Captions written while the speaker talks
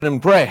And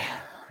pray.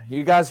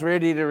 You guys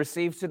ready to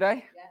receive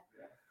today? Yeah.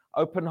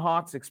 Open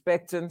hearts,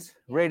 expectant,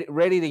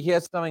 ready to hear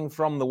something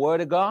from the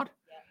Word of God,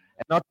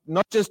 and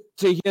not just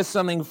to hear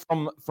something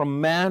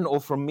from man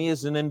or from me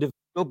as an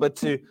individual, but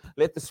to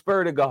let the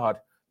Spirit of God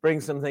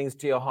bring some things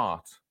to your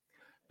heart,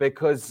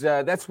 because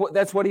that's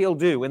what He'll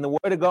do when the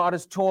Word of God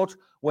is taught,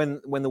 when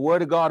the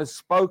Word of God is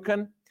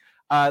spoken.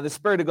 The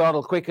Spirit of God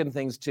will quicken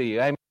things to you.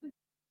 Amen.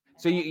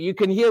 So you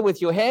can hear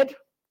with your head,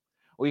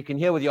 or you can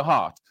hear with your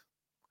heart.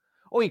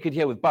 Or you could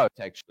hear with both,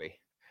 actually.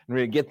 And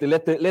really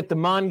let the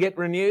mind get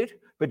renewed,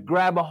 but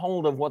grab a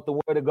hold of what the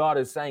Word of God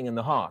is saying in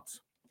the heart.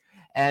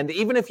 And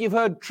even if you've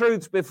heard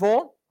truths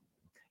before,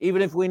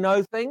 even if we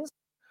know things,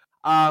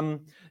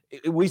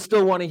 we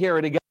still want to hear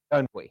it again,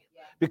 don't we?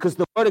 Yeah. Because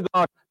the Word of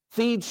God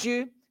feeds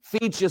you,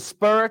 feeds your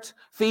spirit,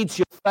 feeds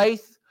your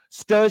faith,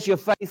 stirs your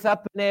faith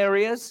up in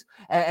areas,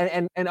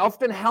 and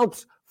often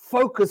helps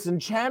focus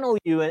and channel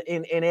you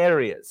in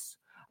areas.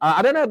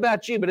 I don't know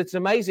about you, but it's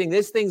amazing.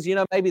 There's things,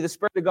 maybe the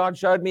Spirit of God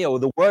showed me, or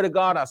the Word of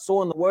God I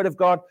saw in the Word of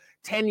God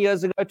 10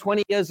 years ago,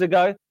 20 years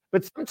ago.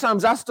 But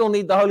sometimes I still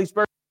need the Holy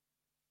Spirit.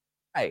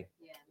 Hey.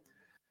 Yeah.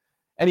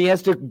 And He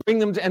has to bring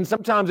them and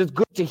sometimes it's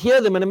good to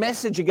hear them in a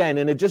message again,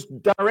 and it just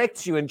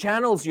directs you and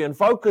channels you and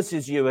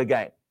focuses you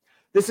again.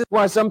 This is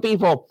why some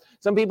people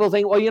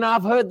think, well,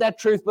 I've heard that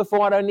truth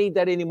before, I don't need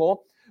that anymore.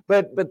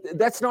 But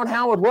that's not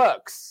how it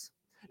works.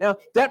 Now,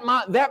 that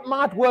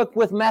might work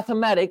with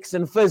mathematics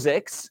and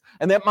physics,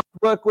 and that might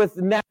work with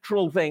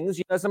natural things.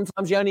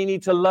 Sometimes you only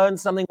need to learn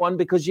something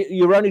because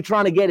you're only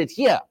trying to get it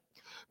here.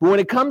 But when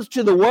it comes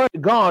to the Word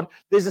of God,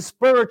 there's a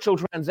spiritual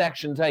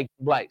transaction taking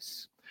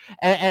place.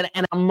 And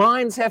our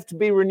minds have to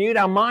be renewed.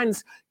 Our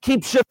minds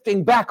keep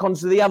shifting back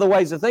onto the other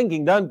ways of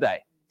thinking, don't they?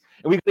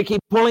 And we've got to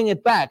keep pulling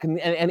it back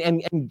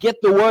and get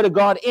the Word of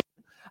God in,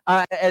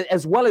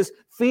 as well as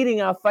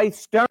feeding our faith,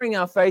 stirring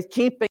our faith,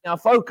 keeping our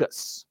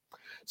focus.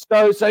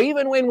 So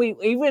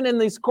even in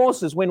these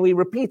courses, when we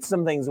repeat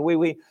some things, or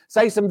we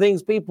say some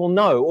things people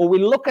know,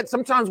 or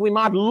sometimes we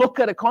might look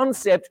at a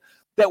concept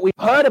that we've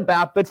heard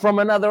about, but from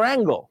another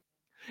angle,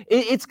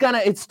 it's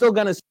still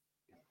gonna.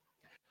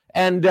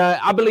 And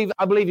I believe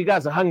you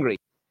guys are hungry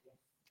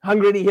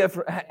to hear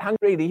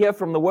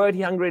from the Word,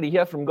 hungry to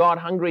hear from God,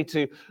 hungry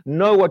to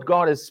know what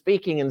God is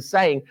speaking and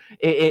saying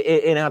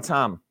in our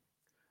time.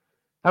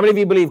 How many of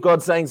you believe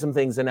God's saying some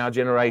things in our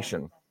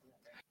generation?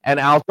 And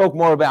I'll talk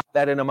more about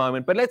that in a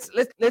moment. But let's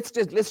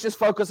just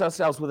focus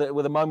ourselves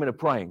with a moment of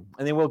praying,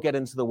 and then we'll get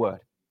into the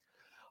Word.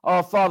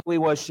 Oh, Father, we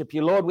worship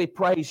you. Lord, we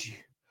praise you.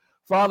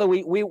 Father,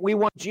 we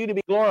want you to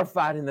be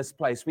glorified in this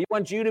place. We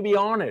want you to be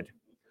honored.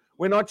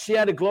 We're not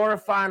here to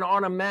glorify and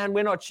honor man.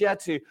 We're not here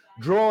to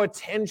draw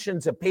attention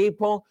to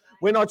people.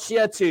 We're not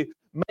here to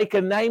make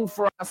a name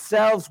for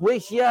ourselves. We're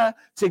here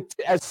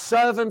as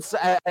servants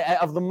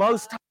of the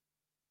Most High,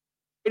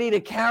 ready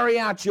to carry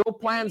out your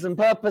plans and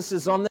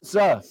purposes on this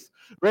earth.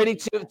 Ready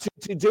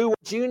to do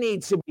what you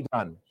need to be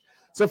done.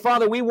 So,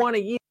 Father, we want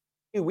to yield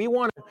to you. We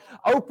want to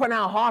open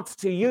our hearts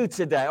to you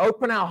today.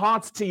 Open our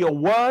hearts to your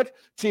word,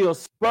 to your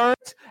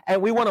spirit,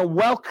 and we want to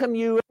welcome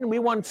you in. We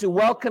want to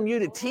welcome you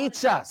to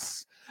teach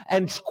us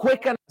and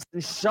quicken us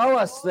and show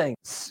us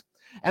things.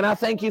 And I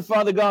thank you,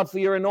 Father God, for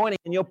your anointing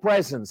and your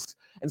presence.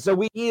 And so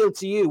we yield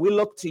to you. We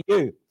look to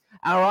you.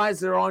 Our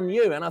eyes are on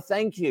you. And I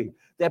thank you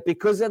that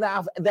because of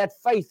that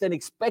faith and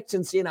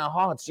expectancy in our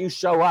hearts, you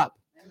show up.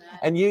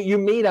 And you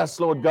meet us,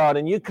 Lord God,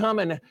 and you come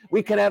and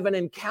we can have an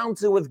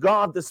encounter with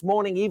God this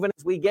morning, even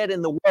as we get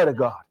in the Word of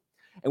God.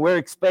 And we're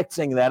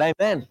expecting that.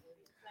 Amen.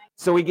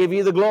 So we give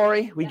you the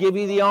glory. We give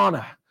you the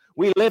honor.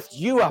 We lift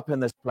you up in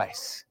this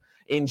place.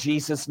 In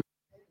Jesus'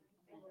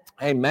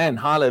 name. Amen.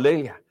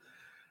 Hallelujah.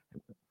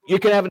 You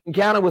can have an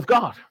encounter with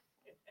God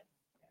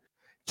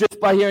just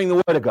by hearing the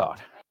Word of God.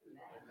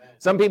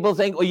 Some people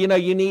think, well,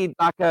 you need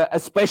like a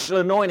special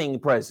anointing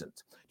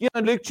present.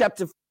 Luke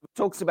chapter 5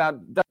 talks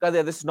about, don't go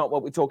there, this is not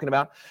what we're talking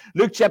about.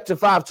 Luke chapter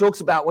 5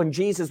 talks about when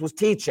Jesus was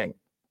teaching.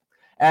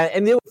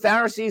 And there were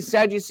Pharisees,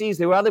 Sadducees,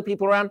 there were other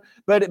people around,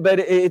 but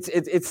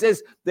it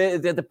says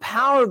that the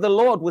power of the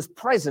Lord was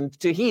present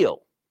to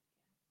heal.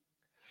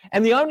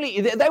 And they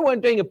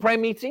weren't doing a prayer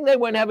meeting, they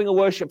weren't having a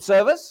worship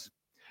service.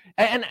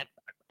 And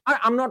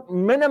I'm not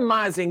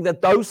minimizing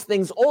that those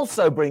things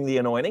also bring the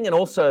anointing and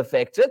also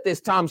affect it.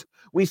 There's times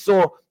we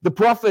saw the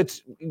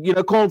prophet,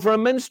 called for a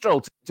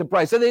minstrel to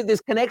pray. So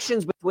there's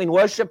connections between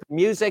worship,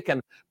 music,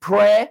 and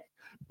prayer.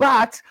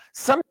 But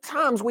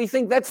sometimes we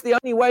think that's the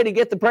only way to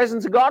get the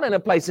presence of God in a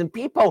place. And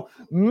people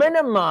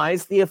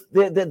minimize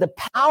the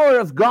power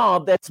of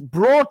God that's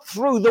brought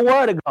through the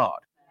Word of God.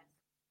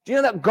 Do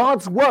you know that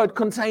God's Word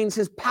contains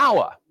His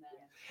power?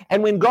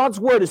 And when God's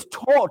word is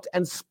taught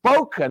and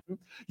spoken,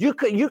 you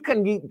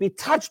can be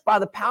touched by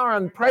the power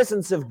and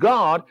presence of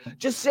God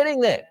just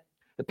sitting there.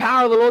 The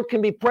power of the Lord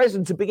can be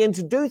present to begin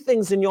to do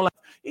things in your life.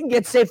 You can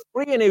get set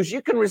free, and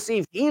you can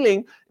receive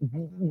healing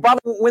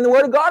when the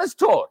word of God is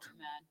taught.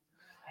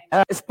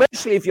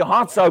 Especially if your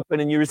heart's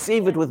open and you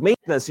receive it with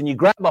meekness and you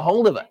grab a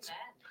hold of it.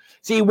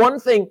 See, one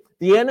thing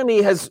the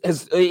enemy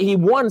he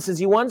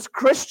wants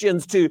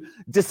Christians to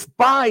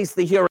despise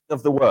the hearing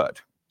of the word.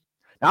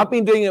 Now, I've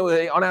been doing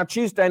it on our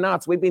Tuesday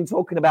nights. We've been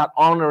talking about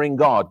honoring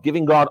God,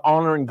 giving God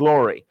honor and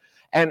glory.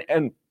 And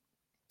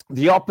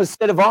the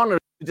opposite of honor,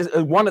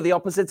 one of the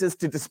opposites is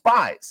to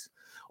despise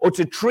or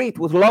to treat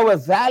with lower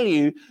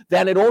value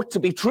than it ought to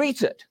be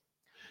treated.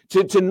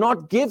 To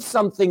not give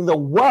something the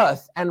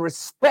worth and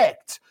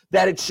respect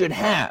that it should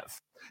have.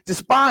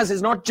 Despise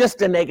is not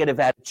just a negative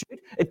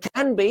attitude. It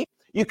can be.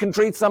 You can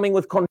treat something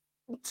with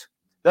contempt.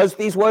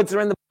 These words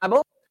are in the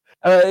Bible.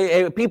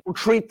 People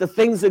treat the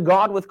things of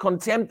God with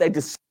contempt. They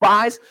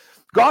despise.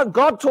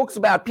 God talks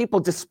about people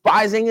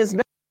despising his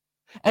name.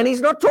 And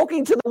he's not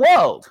talking to the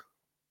world.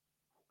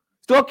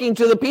 He's talking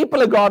to the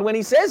people of God when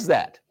he says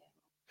that.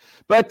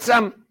 But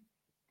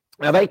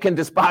now they can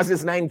despise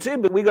his name too,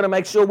 but we've got to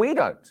make sure we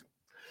don't.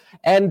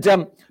 And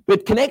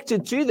but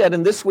connected to that,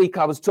 and this week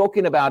I was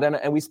talking about,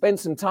 and we spent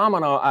some time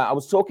on, I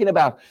was talking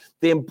about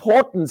the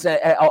importance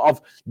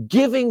of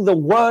giving the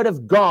word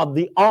of God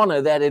the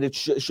honor that it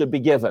should be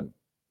given.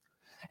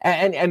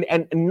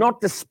 And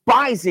not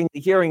despising the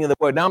hearing of the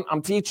word. Now,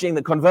 I'm teaching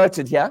the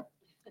converted here,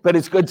 but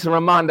it's good to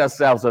remind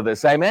ourselves of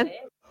this. Amen?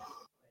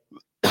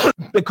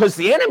 Because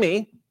the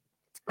enemy,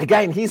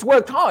 again, he's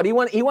worked hard. He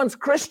wants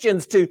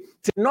Christians to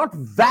not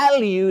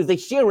value the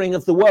hearing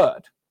of the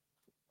word.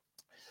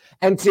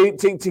 And to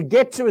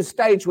get to a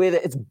stage where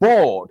it's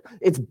bored,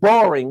 it's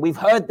boring. We've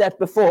heard that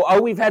before. Oh,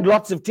 we've had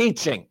lots of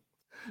teaching.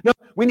 No,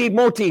 we need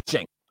more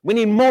teaching. We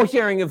need more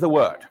hearing of the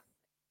word.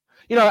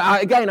 You know,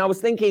 again, I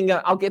was thinking,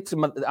 I'll get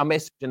to our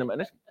message in a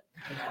minute.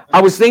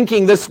 I was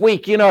thinking this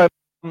week, you know,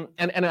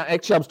 and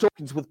actually I was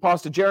talking with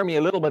Pastor Jeremy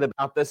a little bit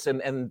about this,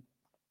 and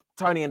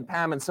Tony and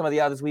Pam and some of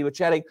the others we were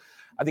chatting.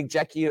 I think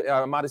Jackie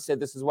might have said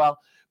this as well.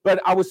 But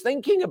I was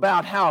thinking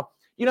about how,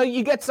 you know,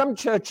 you get some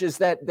churches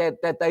that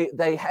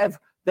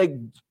they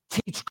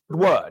teach good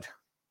word.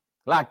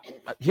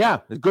 Like, yeah,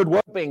 there's good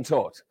word being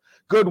taught.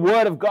 Good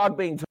word of God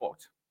being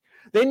taught.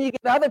 Then you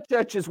get other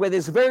churches where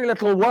there's very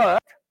little word,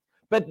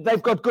 but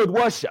they've got good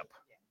worship.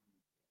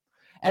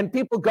 And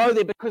people go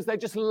there because they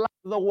just love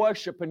the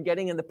worship and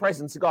getting in the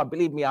presence of God.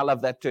 Believe me, I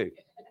love that too.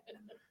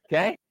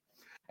 Okay?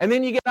 And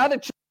then you get other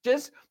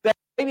churches that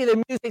maybe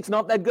the music's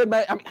not that good.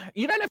 I mean,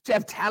 you don't have to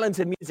have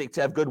talented music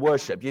to have good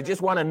worship. You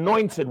just want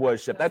anointed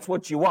worship. That's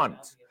what you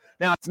want.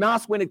 Now, it's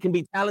nice when it can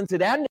be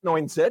talented and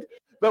anointed,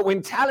 but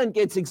when talent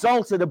gets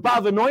exalted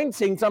above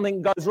anointing,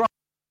 something goes wrong.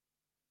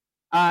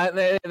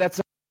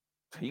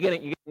 You're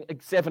getting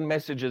 7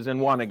 messages in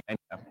one again.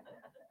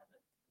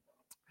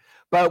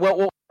 But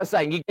what I'm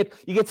saying, you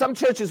get some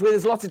churches where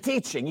there's lots of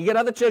teaching. You get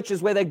other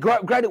churches where they're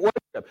great at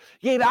worship.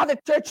 You get other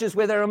churches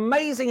where they're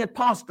amazing at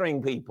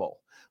pastoring people,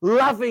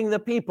 loving the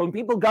people. And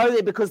people go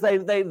there because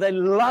they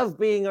love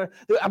being,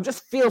 I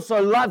just feel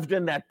so loved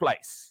in that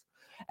place.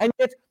 And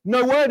yet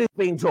no word is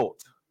being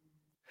taught.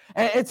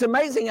 And it's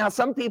amazing how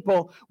some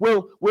people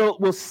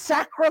will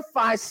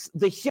sacrifice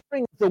the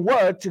hearing of the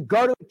word to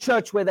go to a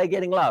church where they're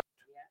getting loved.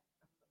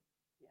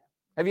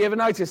 Have you ever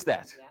noticed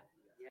that?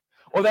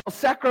 Or they'll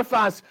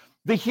sacrifice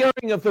the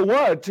hearing of the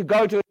word to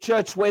go to a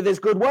church where there's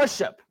good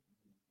worship.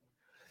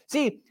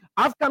 See,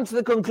 I've come to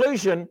the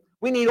conclusion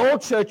we need all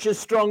churches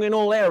strong in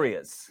all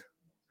areas.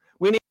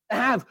 We need to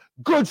have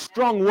good,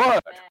 strong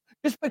word.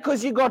 Just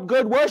because you got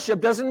good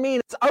worship doesn't mean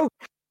it's okay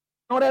to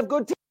not have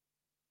good teaching.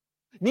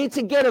 Need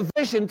to get a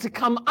vision to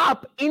come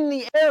up in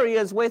the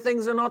areas where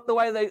things are not the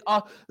way they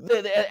are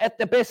at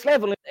the best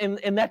level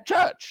in that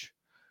church.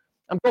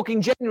 I'm talking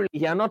generally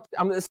here.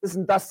 This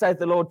isn't thus saith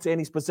the Lord to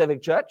any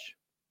specific church.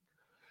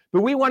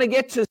 But we want to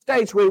get to a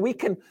stage where we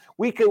don't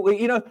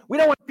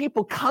want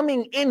people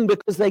coming in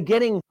because they're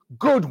getting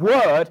good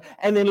word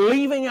and then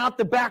leaving out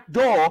the back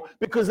door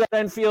because they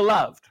don't feel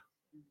loved.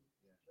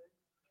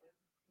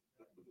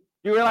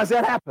 You realize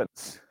that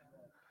happens.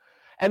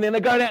 And then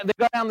they go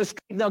down the street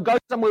and they'll go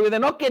somewhere where they're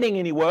not getting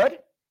any word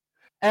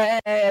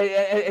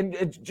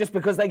and just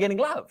because they're getting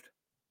loved.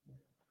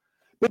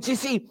 But you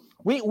see,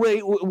 we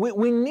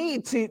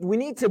need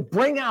to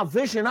bring our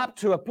vision up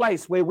to a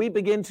place where we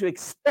begin to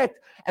expect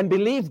and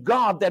believe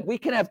God that we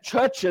can have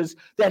churches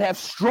that have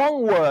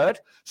strong word,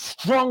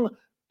 strong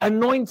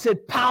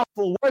anointed,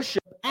 powerful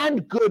worship,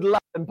 and good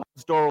love and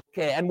pastoral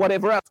care and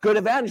whatever else, good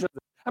evangelism.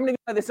 How many of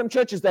you know there's some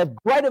churches that have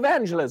great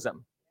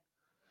evangelism?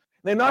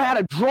 They know how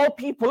to draw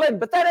people in,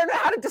 but they don't know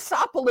how to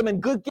disciple them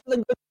and give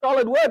them good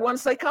solid word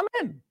once they come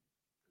in.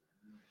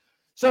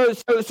 So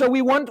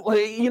we want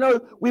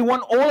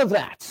all of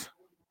that.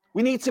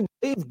 We need to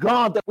believe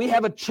God that we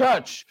have a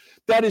church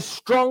that is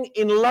strong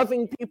in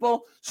loving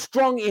people,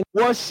 strong in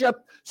worship,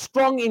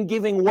 strong in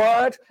giving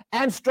word,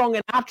 and strong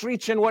in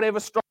outreach and whatever,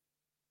 strong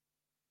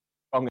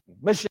in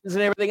missions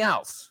and everything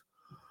else.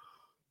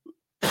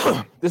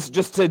 This is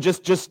just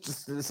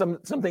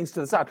some things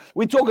to the side.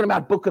 We're talking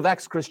about Book of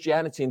Acts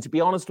Christianity, and to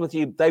be honest with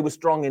you, they were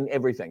strong in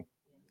everything.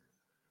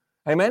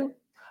 Amen?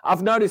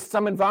 I've noticed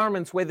some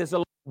environments where there's a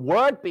lot of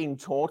word being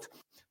taught,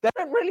 they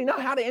don't really know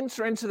how to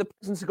enter into the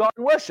presence of God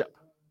and worship.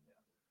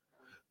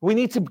 We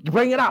need to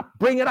bring it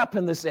up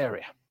in this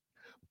area.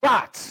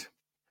 But,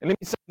 and let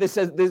me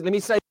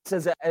say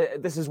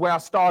this is where I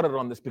started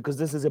on this, because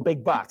this is a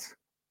big but.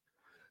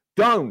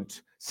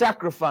 don't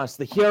sacrifice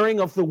the hearing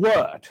of the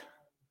word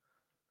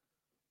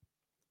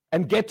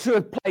and get to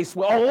a place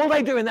where all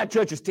they do in that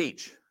church is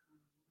teach.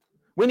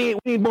 We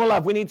need more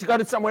love. We need to go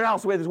to somewhere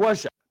else where there's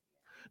worship.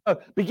 No,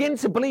 begin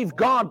to believe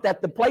God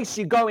that the place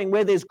you're going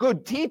where there's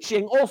good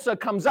teaching also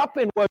comes up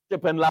in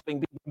worship and loving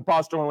people and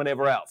pastoral and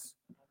whatever else.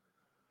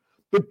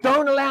 But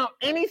don't allow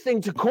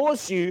anything to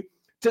cause you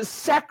to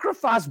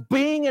sacrifice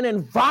being in an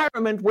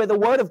environment where the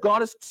word of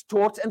God is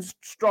taught and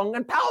strong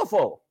and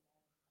powerful.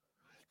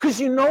 Because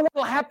you know what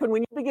will happen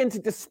when you begin to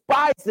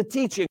despise the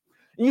teaching.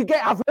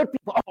 I've heard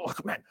people, oh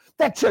man,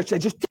 that church, they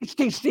just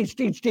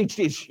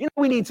teach. You know,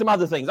 we need some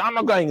other things. I'm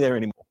not going there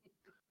anymore.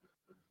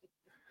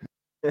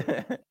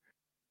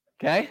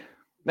 Okay?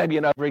 Maybe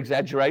an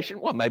over-exaggeration.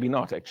 Well, maybe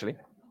not, actually.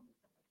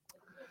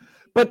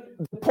 But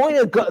the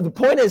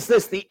point is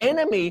this: the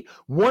enemy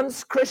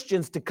wants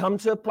Christians to come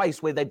to a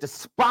place where they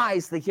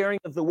despise the hearing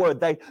of the word.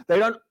 They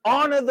don't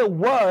honor the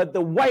word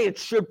the way it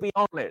should be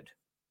honored.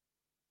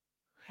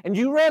 And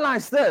you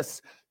realize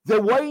this: the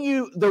way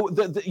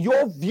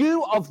your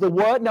view of the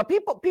word. Now,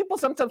 people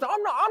sometimes,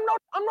 I'm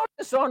not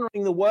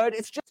dishonoring the word.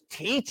 It's just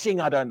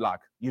teaching I don't like.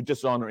 You're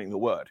dishonoring the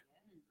word.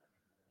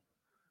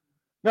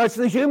 No, it's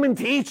the human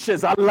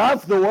teachers. I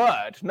love the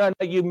word. No,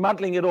 you're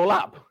muddling it all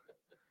up.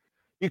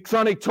 You're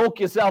trying to talk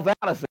yourself out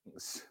of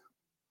things.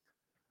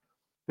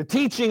 The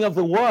teaching of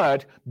the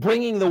word,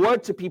 bringing the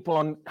word to people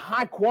on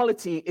high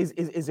quality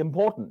is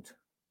important.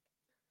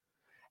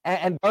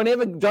 And don't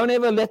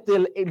ever let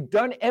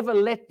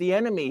the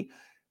enemy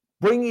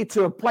bring you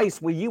to a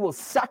place where you will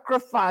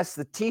sacrifice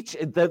the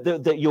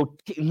that you're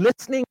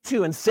listening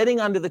to and sitting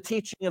under the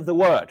teaching of the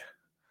word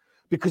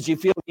because you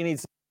feel you need.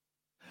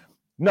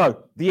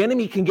 No, the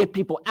enemy can get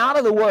people out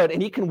of the word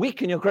and he can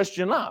weaken your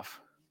Christian love.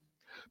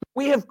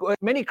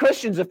 Many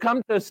Christians have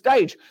come to a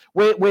stage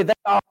where they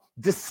are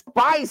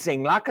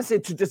despising. Like I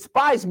said, to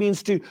despise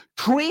means to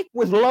treat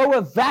with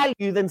lower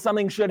value than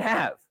something should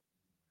have.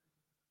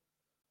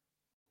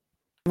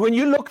 When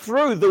you look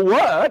through the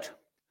word,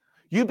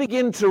 you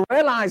begin to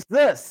realize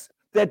this,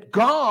 that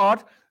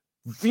God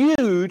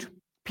viewed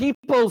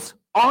people's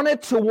honor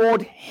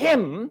toward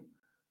him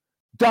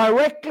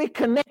directly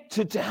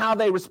connected to how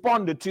they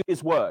responded to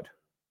his word.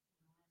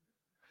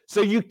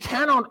 So you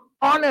cannot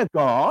honor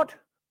God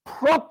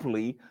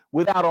properly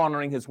without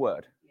honoring his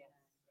word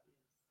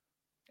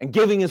and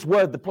giving his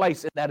word the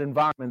place in that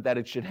environment that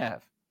it should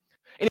have.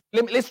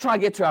 Anyway, let's try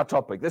and get to our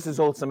topic. This is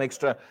all some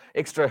extra.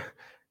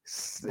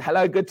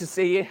 Hello, good to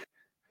see you.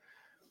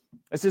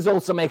 This is all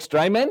some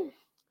extra, amen?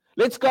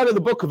 Let's go to the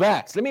book of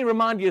Acts. Let me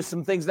remind you of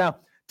some things. Now,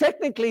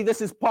 technically,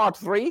 this is part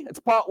 3. It's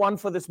part 1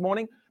 for this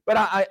morning. But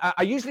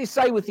I usually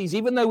say with these,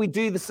 even though we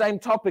do the same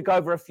topic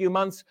over a few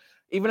months,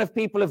 even if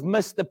people have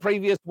missed the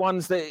previous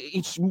ones, that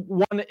each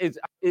one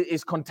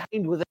is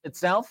contained within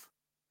itself.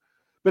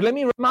 But let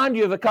me remind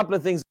you of a couple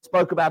of things I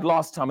spoke about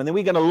last time, and then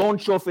we're going to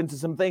launch off into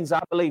some things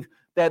I believe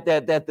that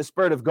the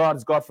Spirit of God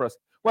has got for us.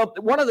 Well,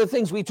 one of the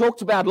things we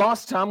talked about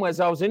last time as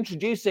I was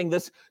introducing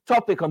this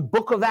topic on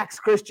Book of Acts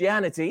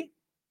Christianity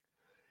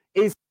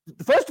is,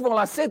 first of all,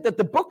 I said that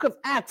the book of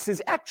Acts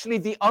is actually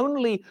the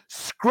only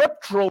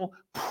scriptural,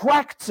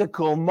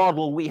 practical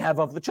model we have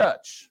of the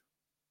church.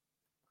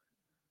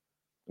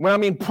 When I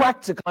mean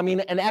practical, I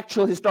mean an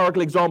actual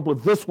historical example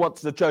of this, what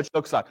the church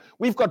looks like.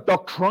 We've got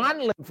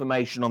doctrinal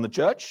information on the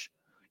church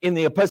in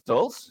the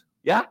epistles,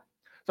 yeah?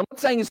 So I'm not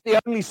saying it's the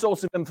only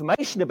source of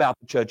information about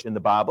the church in the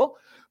Bible,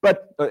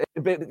 but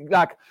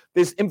like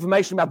there's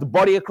information about the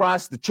body of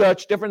Christ, the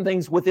church, different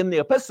things within the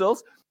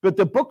epistles. But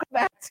the book of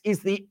Acts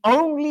is the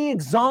only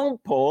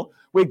example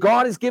where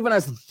God has given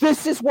us,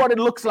 this is what it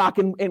looks like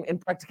in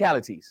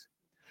practicalities.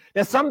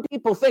 Now, some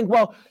people think,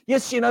 well,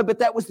 yes, but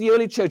that was the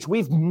early church.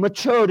 We've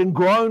matured and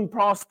grown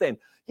past then.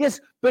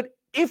 Yes, but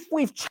if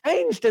we've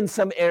changed in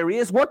some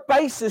areas, what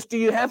basis do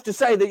you have to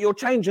say that your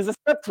changes are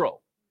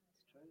scriptural?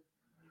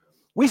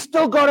 We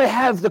still got to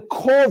have the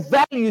core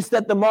values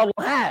that the model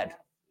had.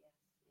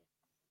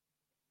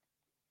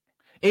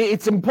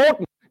 It's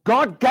important.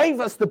 God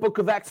gave us the book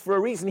of Acts for a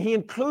reason. He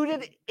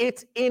included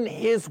it in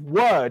his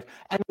word,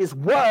 and his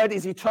word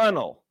is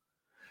eternal.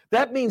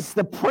 That means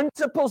the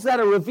principles that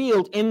are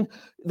revealed in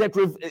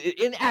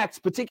Acts,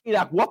 particularly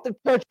like what the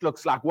church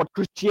looks like, what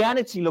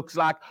Christianity looks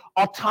like,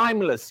 are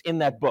timeless in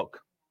that book,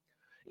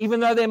 even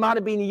though they might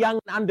have been young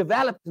and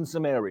undeveloped in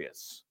some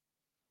areas.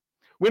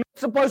 We're not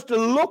supposed to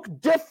look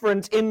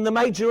different in the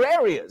major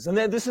areas. And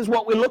this is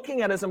what we're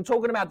looking at as I'm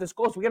talking about this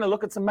course. We're going to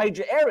look at some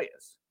major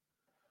areas.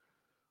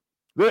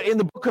 In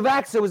the book of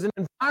Acts, there was an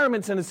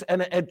environment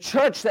and a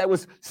church that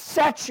was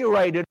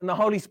saturated in the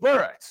Holy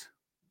Spirit.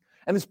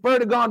 And the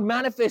Spirit of God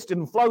manifested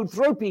and flowed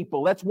through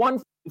people. That's one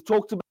thing. We've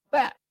talked about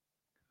that.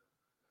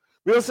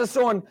 We also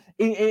saw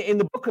in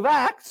the book of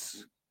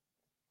Acts,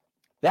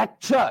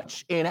 that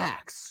church in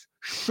Acts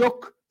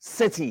shook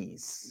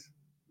cities.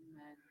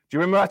 Do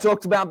you remember I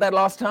talked about that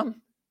last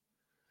time?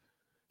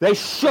 They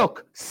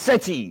shook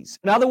cities.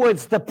 In other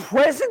words, the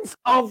presence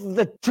of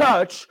the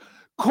church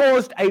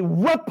caused a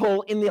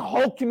ripple in the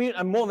whole community,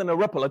 and more than a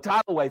ripple, a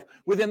tidal wave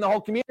within the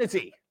whole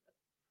community.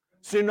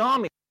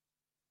 Tsunami.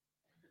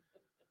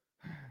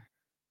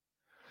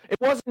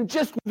 It wasn't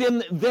just within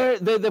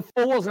the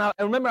four walls. Now,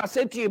 I remember I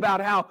said to you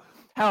about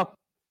how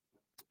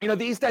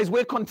these days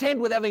we're content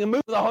with having a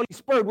move of the Holy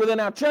Spirit within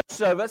our church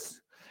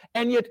service,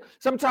 and yet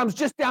sometimes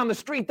just down the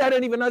street, they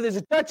don't even know there's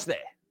a church there.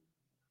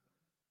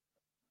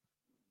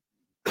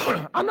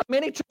 I know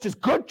many churches,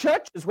 good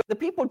churches, where the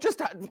people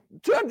just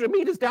 200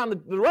 meters down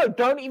the road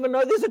don't even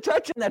know there's a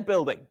church in that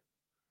building.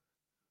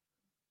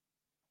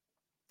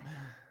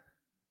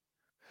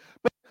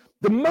 But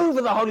the move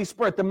of the Holy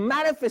Spirit, the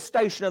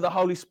manifestation of the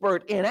Holy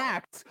Spirit in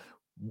Acts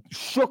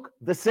shook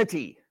the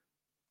city.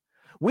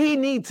 We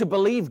need to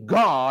believe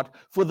God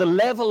for the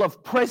level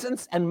of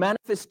presence and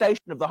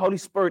manifestation of the Holy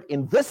Spirit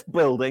in this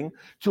building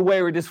to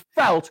where it is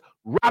felt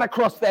right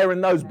across there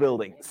in those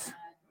buildings,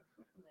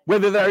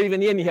 whether they're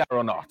even in here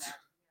or not.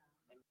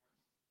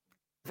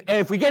 And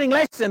if we're getting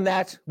less than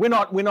that, we're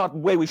not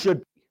where we should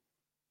be.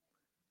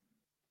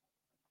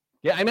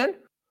 Yeah, amen?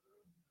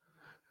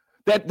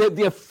 That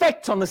the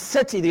effect on the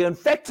city, the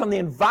effect on the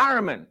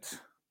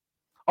environment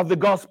of the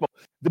gospel.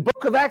 The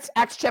book of Acts,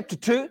 Acts chapter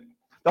 2,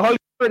 the Holy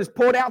Spirit is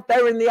poured out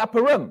there in the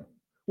upper room.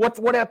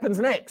 What happens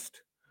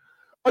next?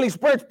 Holy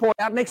Spirit's poured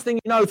out. Next thing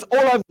you know, it's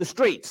all over the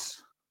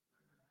streets.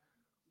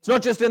 It's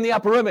not just in the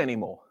upper room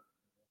anymore.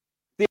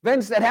 The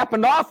events that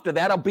happened after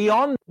that are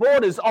beyond the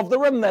borders of the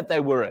room that they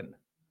were in.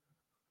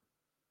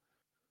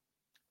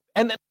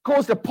 And that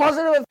caused a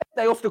positive effect.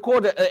 They also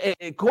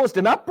caused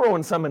an uproar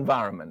in some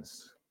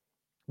environments.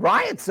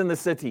 Riots in the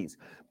cities.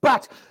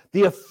 But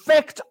the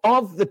effect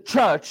of the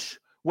church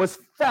was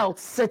felt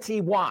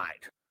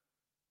citywide.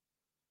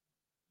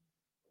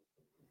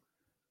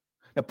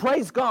 Now,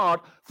 praise God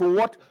for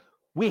what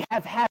we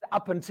have had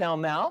up until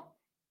now.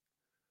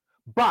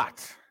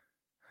 But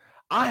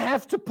I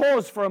have to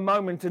pause for a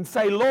moment and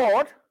say,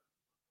 Lord,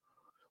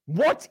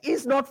 what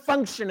is not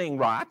functioning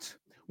right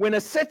when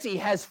a city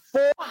has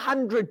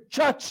 400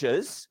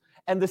 churches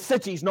and the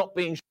city's not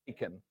being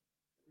shaken?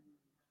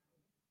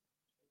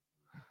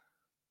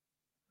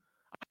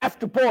 I have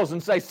to pause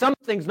and say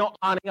something's not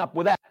lining up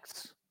with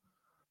Acts.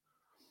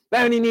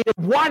 They only needed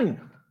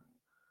one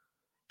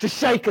to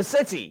shake a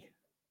city.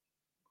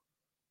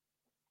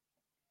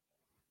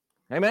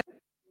 Amen?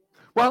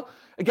 Well,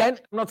 again,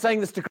 I'm not saying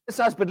this to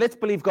criticize, but let's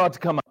believe God to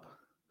come up.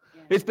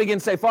 Yeah. Let's begin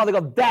to say, Father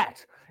God,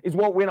 that is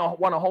what we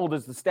want to hold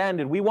as the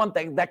standard. We want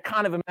that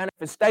kind of a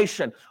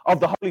manifestation of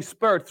the Holy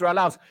Spirit through our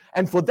lives.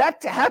 And for that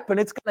to happen,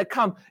 it's going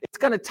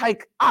to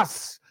take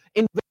us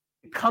to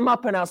come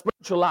up in our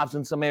spiritual lives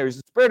in some areas.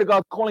 The Spirit of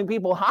God calling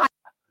people higher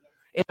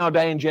in our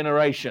day and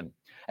generation.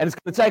 And it's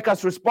going to take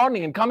us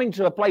responding and coming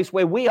to a place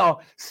where we are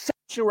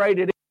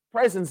saturated in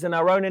presence in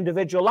our own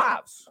individual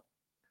lives.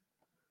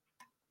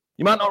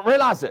 You might not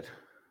realize it,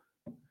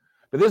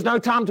 but there's no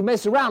time to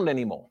mess around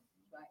anymore.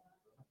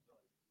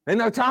 There's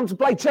no time to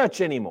play church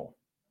anymore.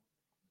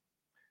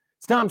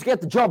 It's time to get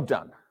the job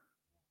done.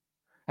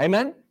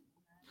 Amen?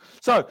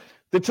 So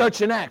the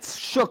church in Acts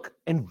shook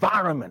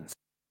environments.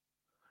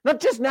 Not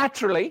just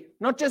naturally,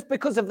 not just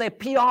because of their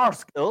PR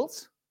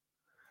skills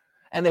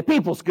and their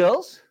people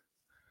skills.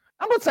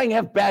 I'm not saying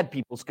have bad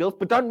people skills,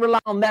 but don't rely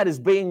on that as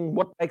being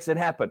what makes it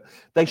happen.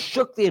 They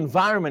shook the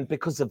environment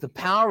because of the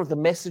power of the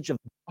message of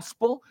the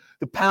gospel,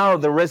 the power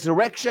of the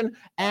resurrection,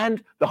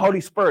 and the Holy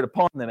Spirit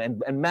upon them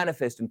and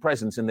manifest in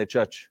presence in their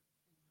church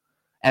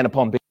and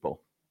upon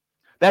people.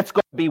 That's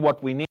got to be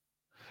what we need.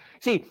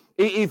 See,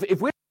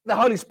 if we have the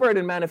Holy Spirit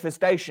in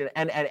manifestation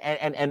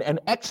and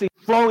actually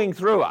flowing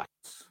through us.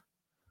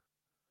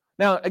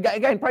 Now,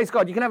 again, praise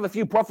God, you can have a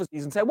few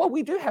prophecies and say, well,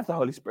 we do have the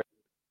Holy Spirit.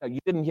 No, you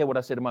didn't hear what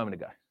I said a moment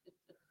ago.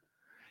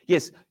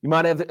 Yes, you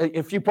might have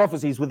a few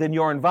prophecies within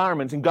your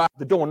environment and go out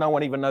the door, no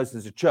one even knows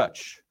there's a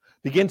church.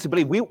 Begin to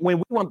believe. When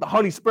we want the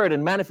Holy Spirit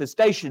in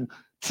manifestation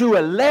to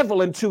a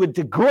level and to a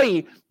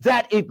degree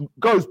that it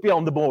goes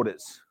beyond the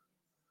borders.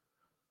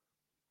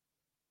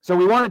 So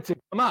we want it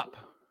to come up.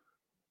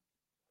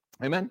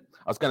 Amen?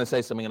 I was going to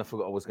say something and I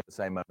forgot what I was going to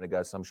say a moment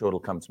ago, so I'm sure it'll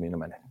come to me in a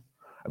minute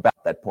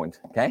about that point,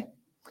 okay?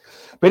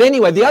 But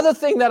anyway, the other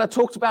thing that I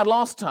talked about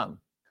last time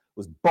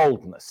was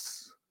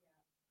boldness.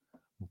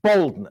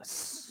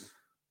 Boldness.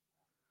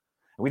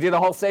 We did a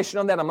whole session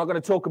on that. I'm not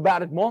going to talk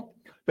about it more.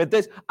 But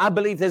I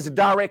believe there's a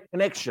direct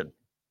connection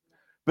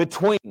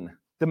between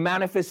the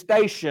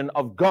manifestation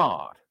of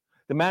God,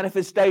 the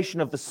manifestation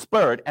of the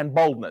Spirit, and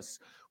boldness.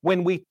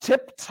 When we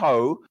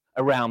tiptoe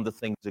around the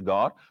things of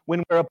God,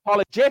 when we're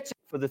apologetic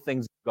for the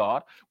things of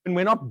God, when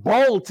we're not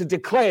bold to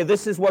declare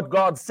this is what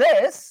God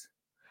says,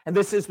 and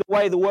this is the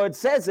way the Word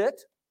says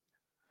it,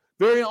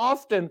 very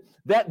often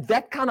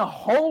that kind of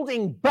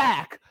holding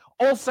back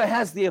also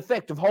has the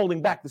effect of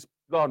holding back the Spirit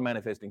of God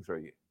manifesting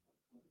through you.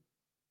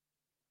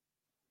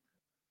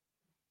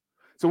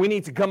 So we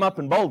need to come up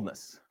in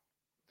boldness.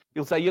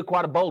 You'll say, you're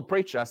quite a bold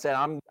preacher. I said,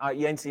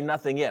 you ain't seen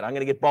nothing yet. I'm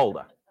going to get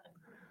bolder.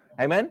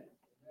 Amen?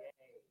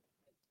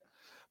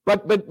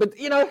 But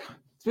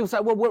people say,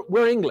 well,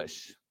 we're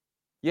English.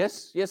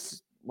 Yes.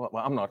 Well,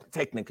 I'm not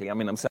technically. I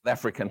mean, I'm South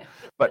African,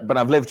 but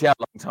I've lived here a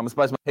long time. I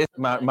suppose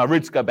my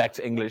roots go back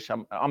to English.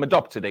 I'm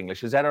adopted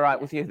English. Is that all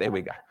right with you? There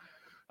we go.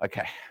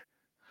 Okay.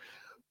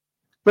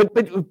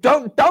 But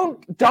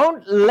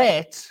don't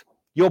let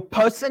your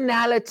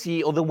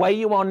personality or the way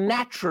you are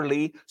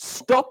naturally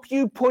stop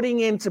you putting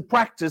into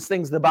practice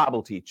things the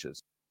Bible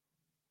teaches.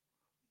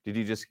 Did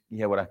you just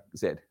hear what I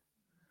said?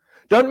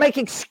 Don't make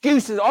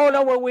excuses. Oh,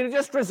 no, well, we're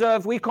just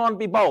reserved. We can't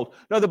be bold.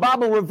 No, the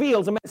Bible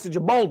reveals a message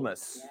of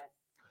boldness. Yes.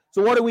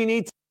 So what do we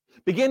need to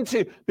begin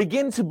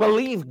to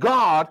believe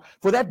God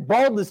for that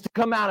boldness to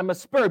come out of my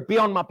spirit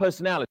beyond my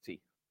personality?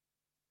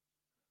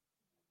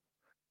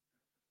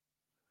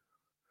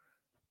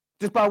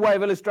 Just by way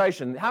of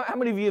illustration, how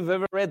many of you have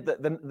ever read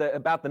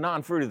about the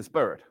 9 fruit of the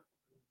Spirit?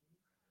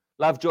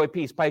 Love, joy,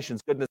 peace,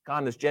 patience, goodness,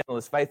 kindness,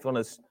 gentleness,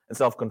 faithfulness, and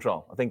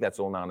self-control. I think that's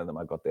all 9 of them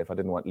I got there if I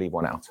didn't want to leave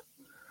one out.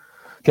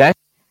 Okay?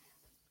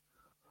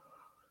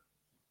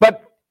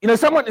 But,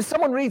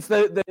 someone reads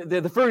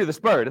the fruit of the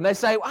Spirit and they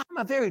say, well, I'm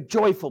a very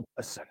joyful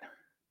person.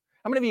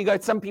 How many of you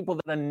got some people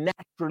that are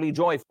naturally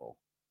joyful?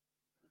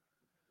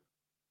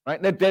 Right?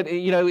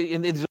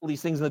 And there's all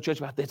these things in the church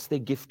about that's their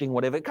gifting,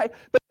 whatever. Okay?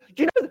 But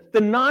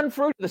the 9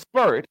 fruit of the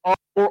Spirit are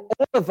for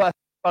all of us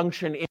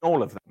function in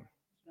all of them.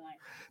 Right.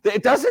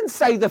 It doesn't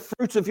say the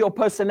fruit of your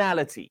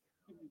personality.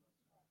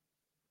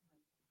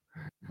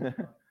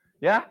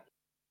 Yeah?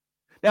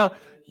 Now,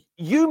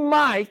 you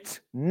might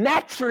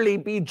naturally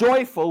be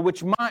joyful,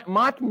 which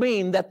might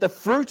mean that the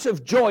fruit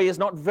of joy is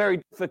not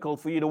very difficult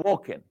for you to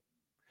walk in.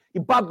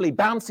 You're bubbly,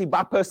 bouncy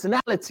by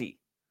personality.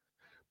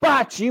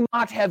 But you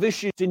might have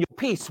issues in your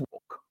peace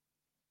walk.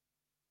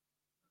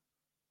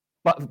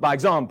 But by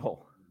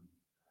example.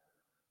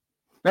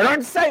 Now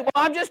don't say, well,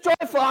 I'm just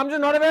joyful, I'm just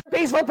not a very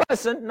peaceful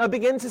person. No,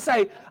 begin to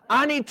say,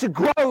 I need to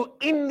grow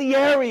in the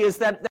areas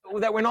that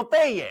we're not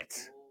there yet.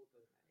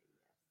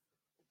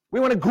 We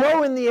want to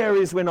grow in the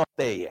areas we're not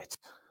there yet.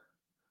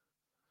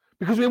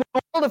 Because we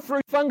want all the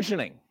fruit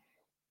functioning.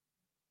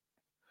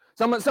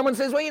 Someone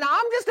says, well,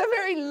 I'm just a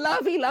very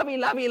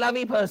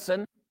lovey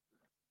person.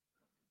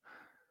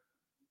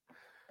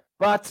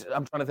 But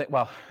I'm trying to think,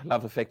 well,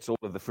 love affects all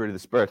of the fruit of the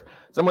Spirit.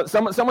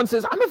 Someone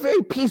says, I'm a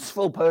very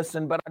peaceful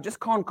person, but I just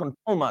can't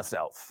control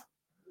myself.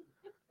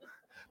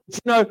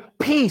 But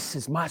peace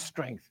is my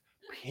strength.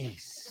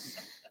 Peace.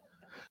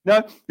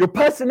 No, your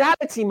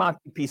personality might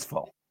be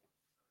peaceful.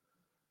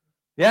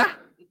 Yeah?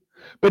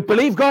 But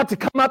believe God to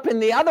come up in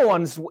the other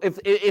ones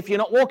if you're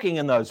not walking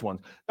in those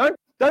ones.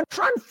 Don't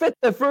try and fit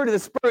the fruit of the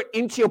Spirit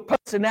into your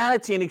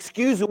personality and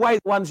excuse away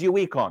the ones you're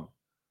weak on.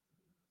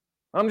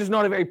 I'm just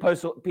not a very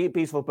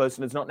peaceful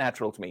person. It's not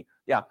natural to me.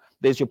 Yeah,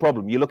 there's your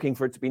problem. You're looking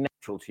for it to be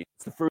natural to you.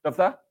 It's the fruit of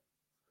the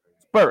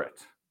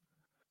Spirit.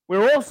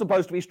 We're all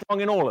supposed to be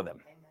strong in all of them.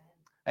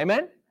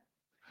 Amen?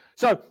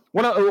 So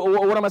what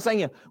am I saying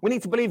here? We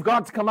need to believe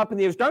God to come up in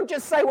the ears. Don't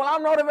just say, well,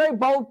 I'm not a very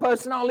bold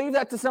person. I'll leave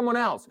that to someone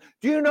else.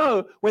 Do you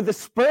know when the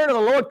Spirit of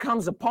the Lord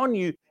comes upon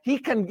you, he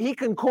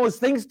can cause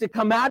things to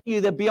come out of you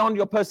that are beyond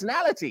your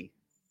personality.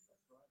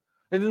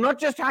 It is not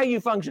just how you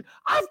function.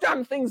 I've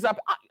done things up.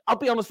 I'll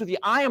be honest with you.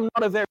 I am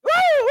not a very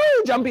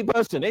jumpy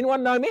person.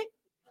 Anyone know me?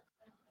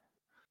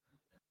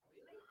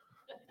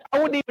 I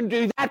wouldn't even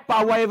do that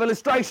by way of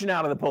illustration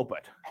out of the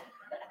pulpit.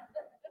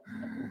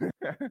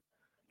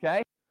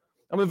 Okay?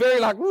 I'm a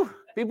very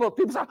people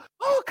say,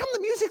 oh, come,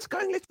 the music's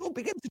going. Let's all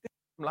begin to do.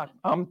 I'm like,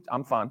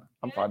 I'm fine.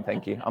 I'm fine.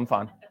 Thank you. I'm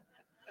fine.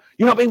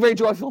 You're not being very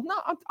joyful. No,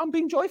 I'm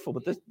being joyful,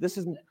 but this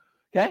isn't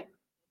okay.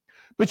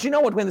 But you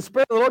know what? When the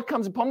Spirit of the Lord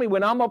comes upon me,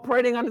 when I'm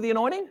operating under the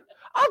anointing,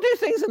 I'll do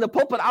things in the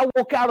pulpit. I'll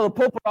walk out of the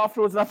pulpit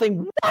afterwards and I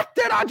think, what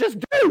did I just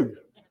do?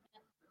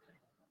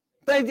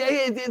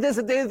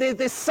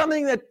 There's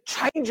something that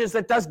changes,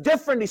 that does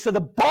differently. So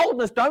the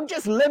boldness, don't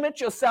just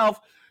limit yourself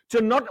to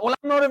I'm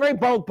not a very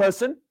bold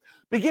person.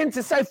 Begin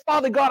to say,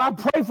 Father God, I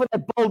pray for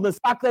that boldness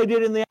like they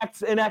did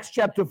in Acts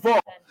chapter 4.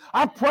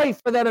 I pray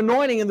for that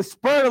anointing and the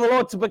Spirit of the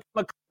Lord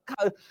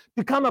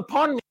to come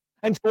upon me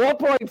and to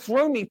operate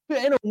through me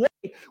in a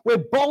way where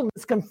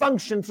boldness can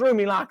function through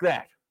me like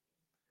that.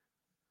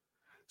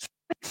 So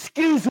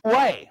excuse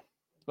away.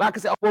 Like I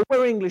said, well,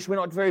 we're English, we're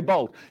not very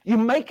bold. You're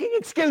making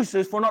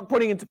excuses for not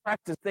putting into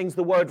practice things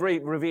the Word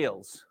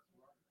reveals.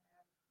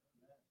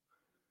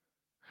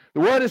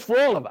 The Word is for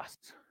all of us.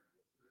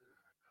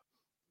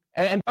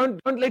 And don't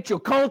let your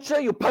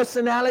culture, your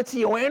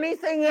personality, or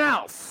anything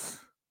else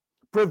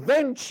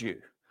prevent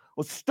you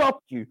or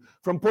stop you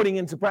from putting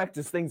into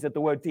practice things that the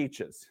Word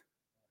teaches.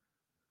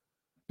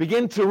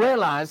 Begin to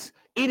realize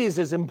it is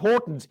as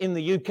important in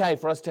the UK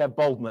for us to have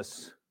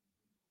boldness.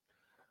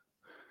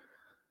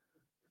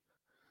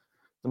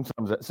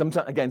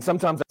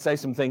 Sometimes I say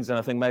some things and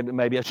I think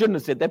maybe I shouldn't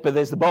have said that, but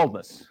there's the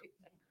boldness.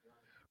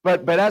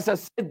 But as I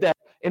said that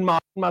in my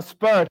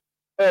spirit,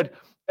 that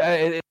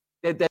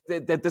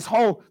this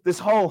whole,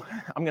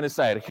 I'm going to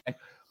say it, okay?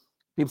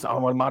 People say, oh,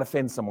 well, I might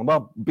offend someone.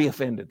 Well, be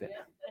offended then,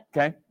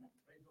 okay?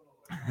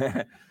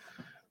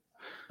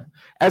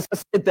 As I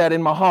said that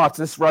in my heart,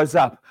 this rose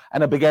up,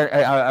 and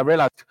I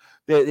realized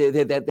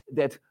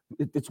that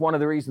it's one of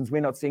the reasons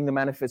we're not seeing the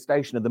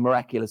manifestation of the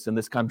miraculous in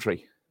this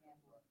country.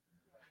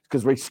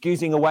 Because we're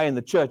excusing away in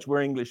the church,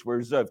 we're English, we're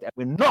reserved, and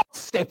we're not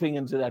stepping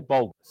into that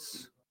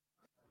boldness.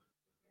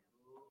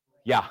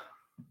 Yeah.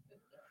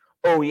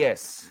 Oh,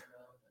 yes.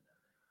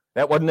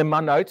 That wasn't in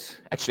my notes.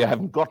 Actually, I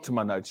haven't got to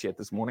my notes yet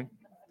this morning.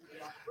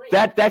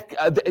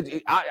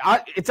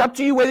 It's up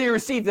to you whether you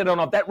received it or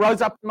not. That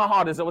rose up in my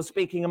heart as I was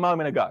speaking a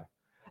moment ago.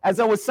 As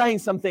I was saying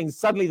some things,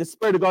 suddenly the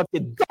Spirit of God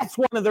said, that's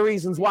one of the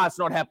reasons why it's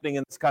not happening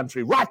in this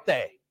country. Right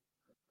there.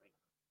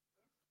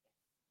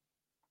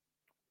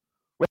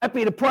 We're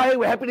happy to pray.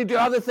 We're happy to do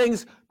other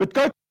things. But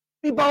go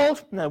be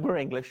bold. No, we're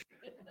English.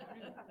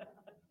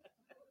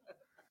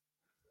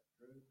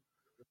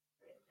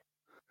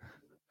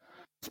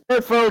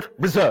 Spirit-filled,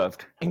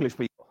 reserved. English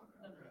people.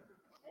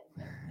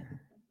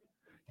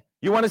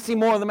 You want to see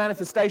more of the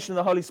manifestation of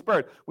the Holy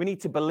Spirit? We need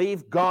to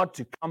believe God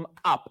to come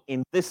up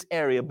in this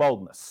area of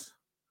boldness.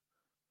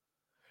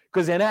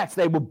 Because in Acts,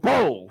 they were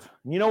bold.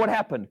 You know what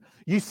happened?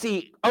 You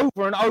see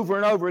over and over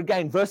and over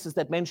again verses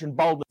that mention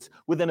boldness.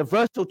 Within a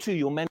verse or two,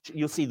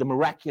 you'll see the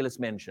miraculous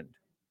mentioned.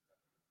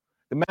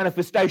 The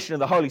manifestation of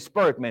the Holy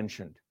Spirit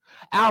mentioned.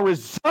 Our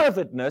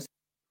reservedness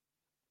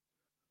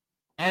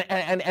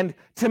and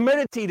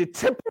timidity to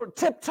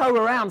tiptoe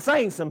around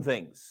saying some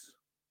things.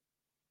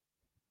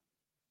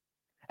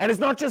 And it's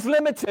not just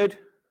limited,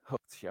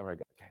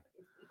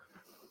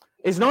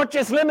 it's not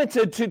just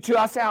limited to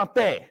us out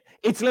there.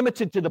 It's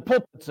limited to the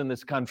pulpits in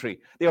this country.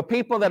 There are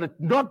people that are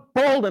not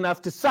bold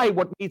enough to say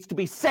what needs to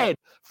be said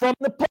from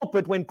the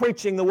pulpit when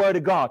preaching the Word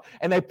of God.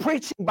 And they're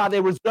preaching by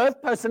their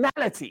reserved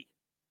personality.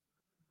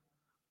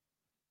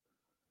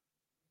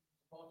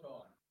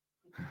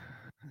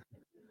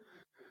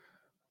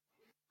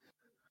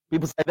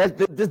 People say,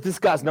 this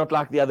guy's not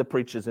like the other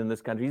preachers in this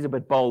country. He's a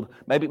bit bold.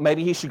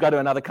 Maybe he should go to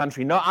another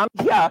country. No, I'm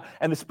here,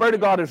 and the Spirit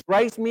of God has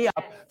raised me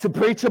up to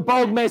preach a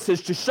bold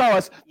message to show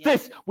us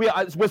this.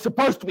 We're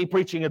supposed to be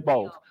preaching it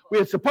bold.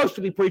 We're supposed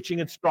to be preaching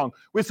it strong.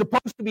 We're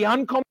supposed to be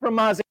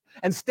uncompromising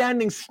and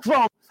standing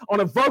strong on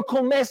a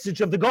vocal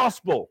message of the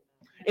gospel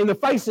in the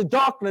face of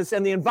darkness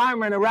and the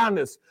environment around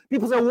us.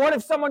 People say, what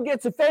if someone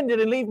gets offended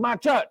and leave my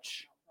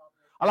church?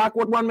 I like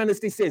what one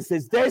ministry says.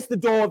 There's the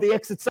door, the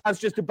exit sign's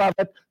just above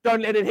it.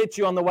 Don't let it hit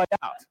you on the way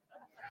out.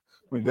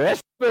 Well,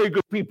 that's very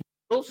good people.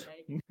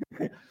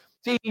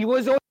 See, it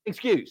was always an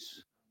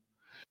excuse.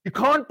 You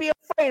can't be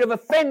afraid of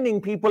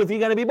offending people if you're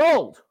going to be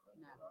bold.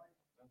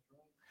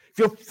 If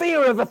your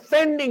fear of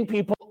offending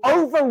people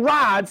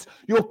overrides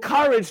your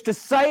courage to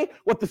say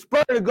what the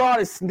Spirit of God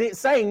is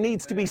saying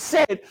needs to be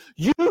said,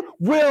 you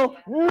will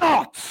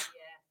not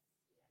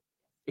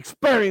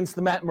experience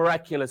the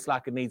miraculous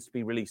like it needs to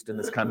be released in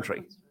this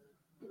country.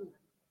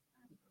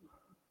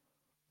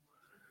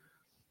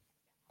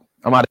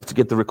 I might have to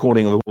get the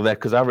recording of all that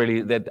because I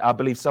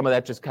believe some of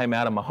that just came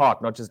out of my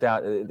heart, not just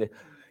out.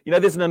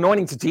 There's an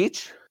anointing to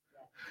teach.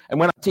 And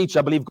when I teach,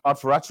 I believe God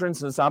for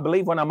utterance. And so I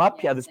believe when I'm up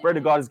here, the Spirit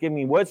of God is giving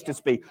me words to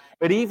speak.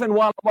 But even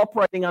while I'm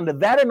operating under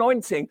that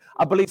anointing,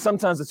 I believe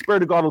sometimes the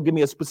Spirit of God will give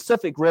me a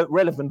specific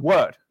relevant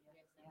word.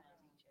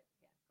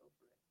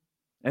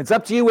 And it's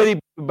up to you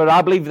but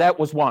I believe that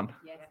was one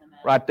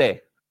right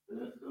there.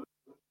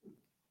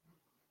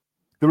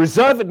 The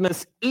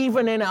reservedness,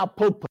 even in our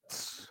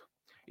pulpits,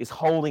 is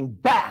holding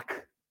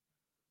back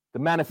the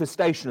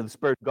manifestation of the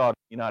Spirit of God in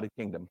the United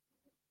Kingdom.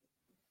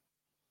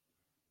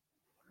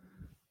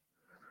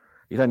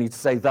 You don't need to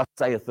say, thus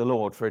saith the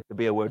Lord, for it to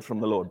be a word from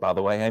the Lord, by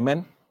the way.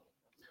 Amen?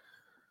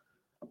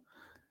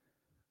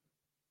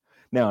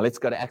 Now, let's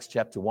go to Acts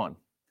chapter 1.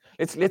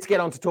 Let's get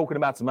on to talking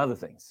about some other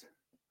things.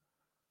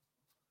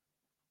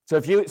 So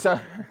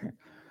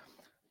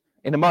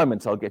in a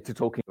moment, I'll get to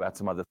talking about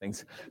some other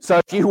things.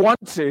 If you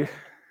want to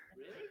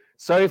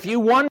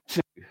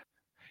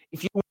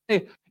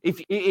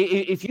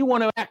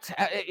act,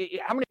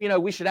 how many of you know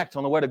we should act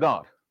on the Word of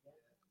God?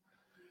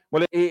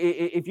 Well,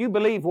 if you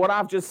believe what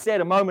I've just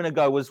said a moment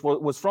ago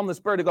was from the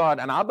Spirit of God,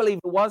 and I believe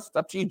it was, it's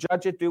up to you,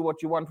 judge it, do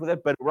what you want with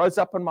it, but it rose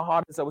up in my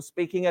heart as I was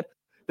speaking it,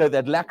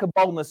 that lack of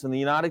boldness in the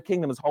United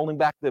Kingdom is holding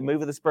back the move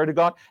of the Spirit of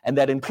God, and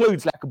that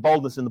includes lack of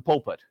boldness in the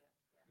pulpit.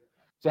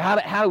 So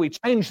how do we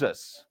change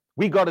this?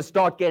 We got to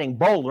start getting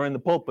bolder in the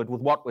pulpit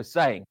with what we're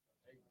saying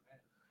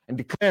and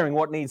declaring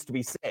what needs to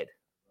be said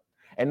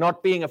and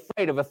not being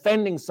afraid of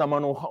offending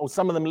someone or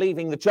some of them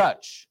leaving the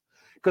church.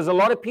 Because a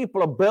lot of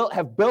people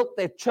have built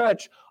their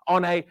church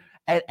on a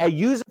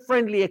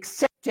user-friendly,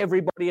 accept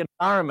everybody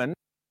environment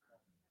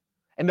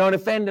and don't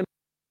offend them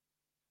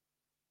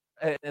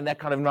in that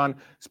kind of run.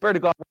 Spirit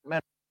of God,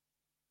 man,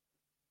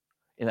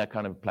 in that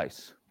kind of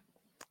place.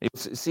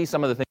 You'll see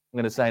some of the things I'm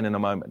going to say in a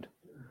moment.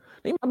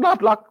 You might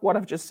not like what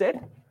I've just said.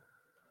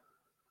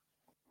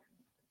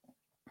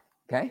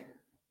 Okay?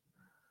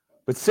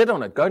 But sit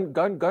on it. Go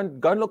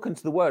and look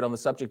into the Word on the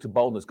subject of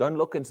boldness. Go and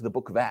look into the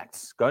book of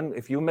Acts.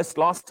 If you missed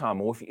last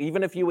time, or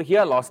even if you were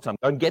here last time,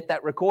 go and get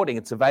that recording.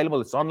 It's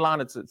available. It's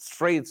online. It's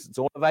free. It's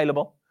all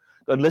available.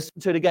 Go and listen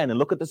to it again and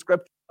look at the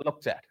scripture I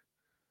looked at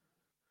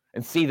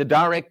and see the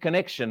direct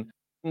connection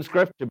in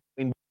scripture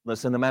between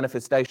boldness and the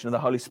manifestation of the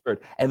Holy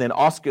Spirit. And then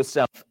ask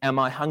yourself, am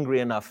I hungry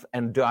enough?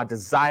 And do I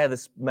desire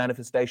this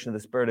manifestation of the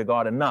Spirit of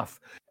God enough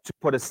to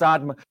put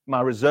aside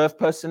my reserved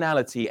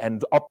personality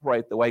and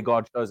operate the way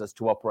God shows us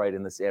to operate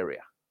in this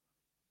area?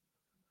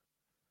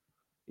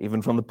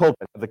 Even from the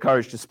pulpit, have the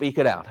courage to speak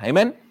it out.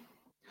 Amen?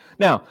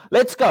 Now,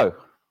 let's go.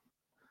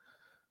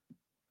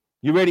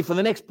 You ready for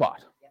the next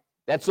part?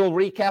 That's all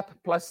recap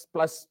plus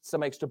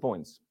some extra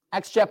points.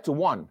 Acts chapter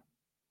 1.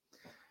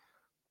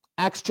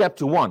 Acts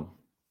chapter 1,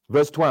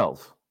 verse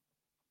 12.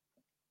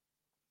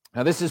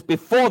 Now, this is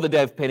before the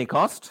day of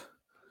Pentecost,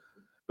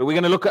 but we're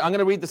going to look at, I'm going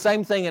to read the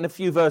same thing in a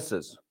few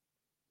verses.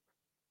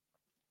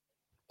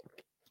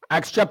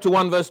 Acts chapter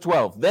 1, verse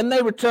 12. Then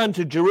they returned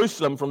to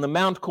Jerusalem from the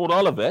mount called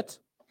Olivet,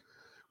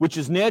 which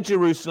is near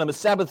Jerusalem, a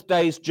Sabbath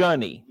day's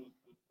journey.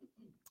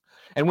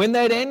 And when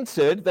they had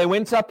entered, they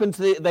went up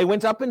into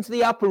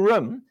the upper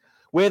room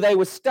where they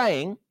were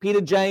staying, Peter,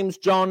 James,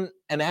 John,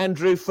 and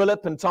Andrew,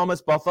 Philip, and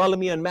Thomas,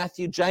 Bartholomew, and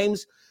Matthew,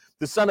 James,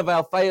 the son of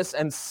Alphaeus,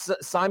 and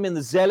Simon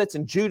the Zealot,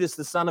 and Judas,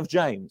 the son of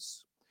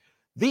James.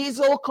 These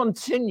all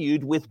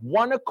continued with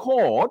one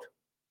accord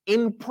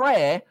in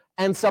prayer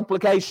and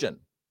supplication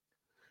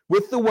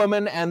with the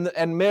woman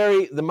and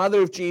Mary, the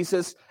mother of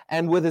Jesus,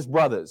 and with his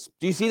brothers.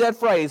 Do you see that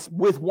phrase,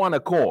 with one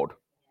accord?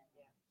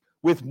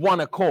 With one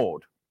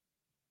accord.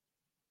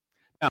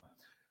 Now,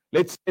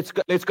 let's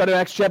go to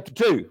Acts chapter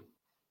 2.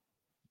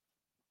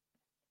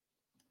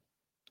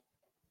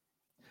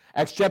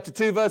 Acts chapter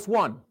 2, verse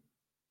 1.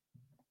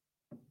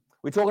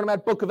 We're talking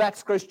about Book of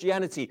Acts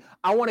Christianity.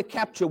 I want to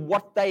capture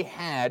what they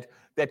had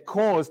that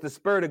caused the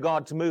Spirit of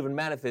God to move and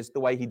manifest the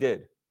way he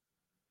did.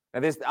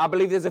 Now, I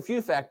believe there's a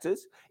few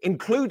factors,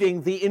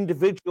 including the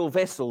individual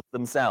vessels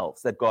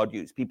themselves that God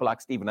used, people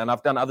like Stephen. And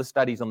I've done other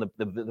studies on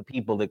the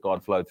people that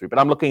God flowed through, but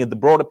I'm looking at the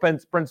broader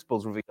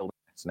principles revealed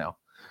now.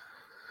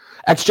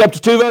 Acts chapter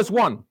 2, verse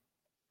 1.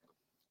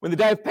 When the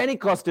day of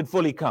Pentecost had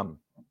fully come,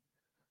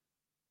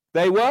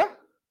 they were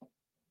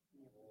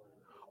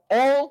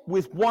all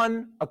with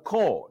one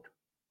accord.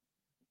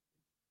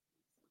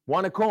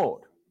 One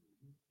accord.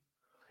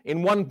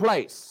 In one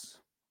place.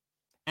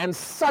 And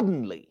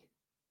suddenly,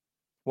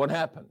 what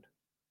happened?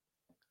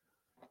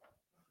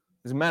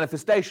 There's a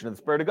manifestation of the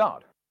Spirit of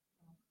God.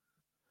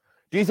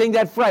 Do you think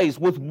that phrase,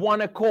 with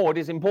one accord,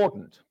 is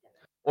important?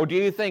 Or do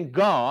you think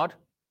God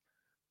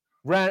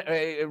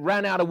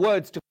ran out of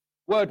words to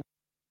word,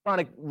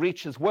 trying to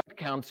reach his word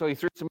count, so he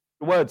threw some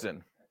words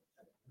in?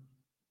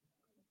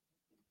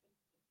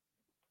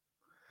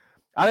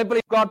 I don't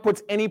believe God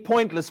puts any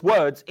pointless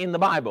words in the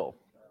Bible.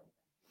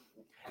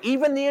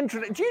 Even the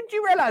do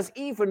you realize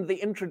even the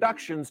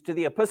introductions to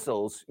the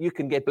epistles you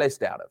can get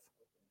blessed out of?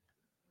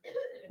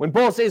 When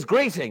Paul says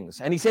greetings,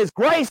 and he says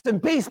grace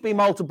and peace be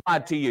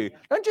multiplied to you,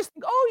 don't just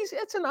think, oh,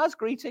 it's a nice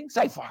greeting.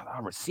 Say, Father, I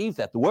received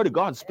that. The word of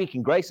God is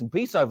speaking grace and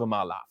peace over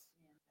my life.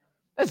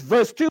 That's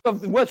verse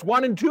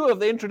 1 and 2 of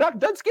the introduction.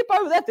 Don't skip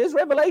over that. There's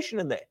revelation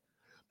in there.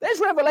 There's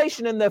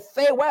revelation in the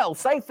farewell.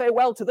 Say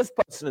farewell to this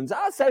person. And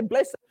I say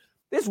bless them.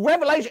 This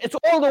revelation, it's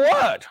all the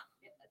word.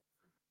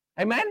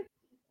 Amen?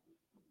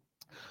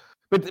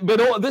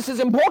 But all, this is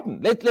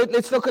important.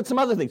 Let's look at some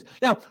other things.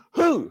 Now,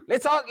 who?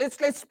 Let's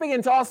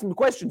begin to ask some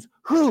questions.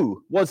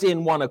 Who was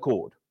in one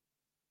accord?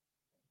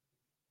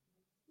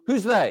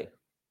 Who's they?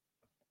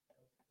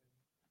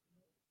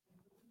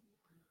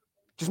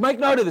 Just make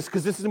note of this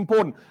because this is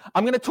important.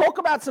 I'm going to talk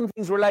about some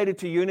things related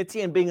to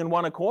unity and being in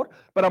one accord,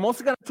 but I'm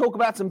also going to talk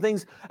about some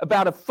things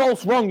about a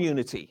false, wrong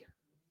unity.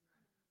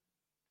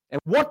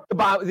 And what the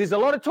Bible, there's a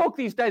lot of talk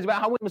these days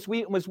about how we must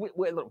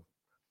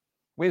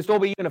all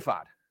be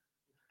unified.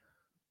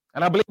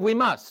 And I believe we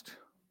must.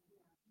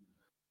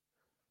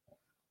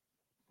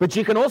 But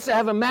you can also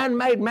have a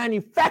man-made,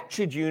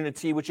 manufactured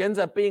unity which ends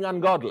up being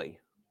ungodly.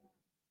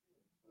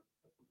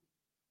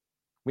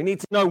 We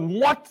need to know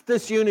what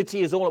this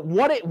unity is all,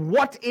 what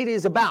it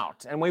is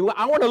about. And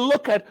I want to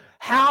look at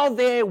how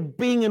their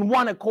being in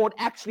one accord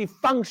actually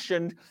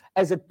functioned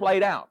as it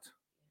played out.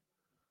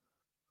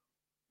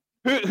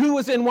 Who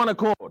was in one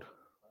accord?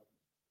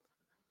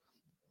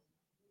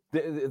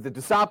 The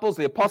disciples,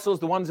 the apostles,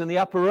 the ones in the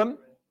upper room.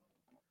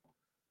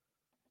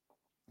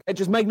 Okay,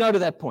 just make note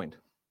of that point.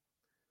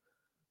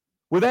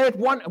 Were they at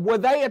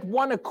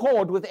one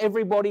accord with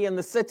everybody in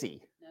the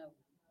city?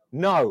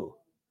 No.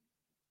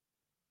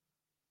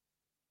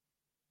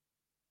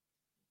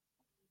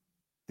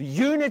 The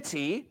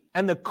unity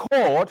and the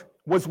cord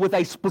was with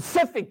a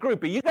specific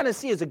group. But you're going to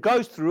see as it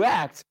goes through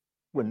Acts,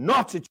 we're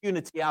not at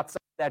unity outside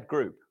that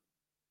group.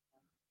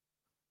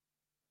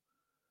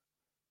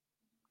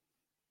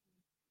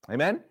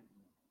 Amen?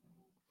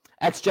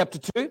 Acts chapter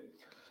 2,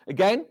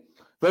 again,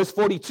 verse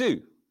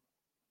 42.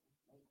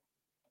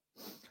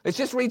 Let's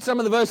just read some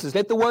of the verses.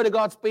 Let the word of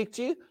God speak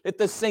to you. Let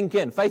this sink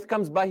in. Faith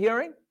comes by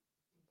hearing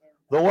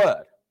the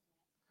word.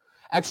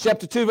 Acts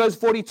chapter 2, verse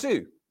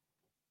 42.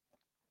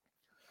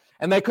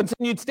 And they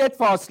continued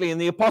steadfastly in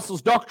the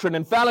apostles' doctrine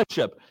and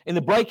fellowship, in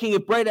the breaking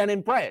of bread and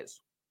in prayers.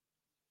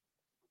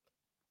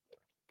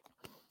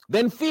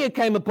 Then fear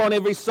came upon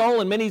every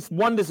soul, and many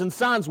wonders and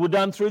signs were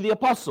done through the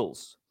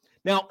apostles.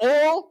 Now,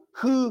 all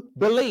who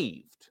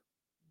believed,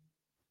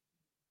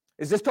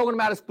 is this talking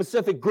about a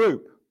specific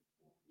group?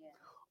 Yeah.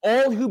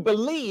 All who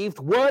believed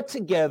were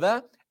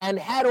together and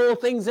had all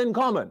things in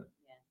common.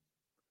 Yeah.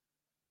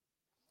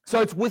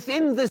 So it's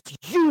within this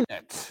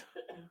unit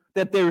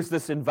that there is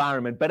this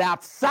environment, but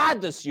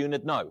outside this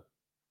unit, no.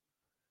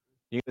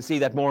 You're going to see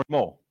that more and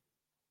more.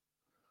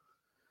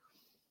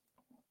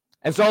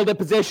 And sold their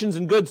possessions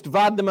and goods,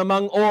 divided them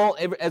among all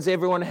as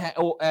everyone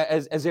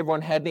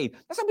had need.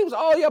 Now some people say,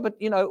 oh yeah, but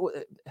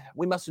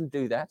we mustn't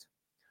do that.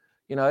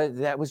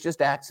 That was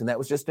just acts and that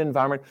was just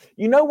environment.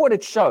 You know what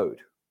it showed?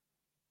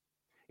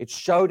 It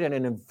showed in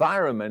an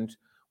environment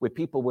where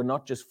people were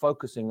not just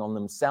focusing on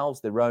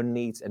themselves, their own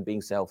needs, and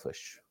being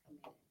selfish.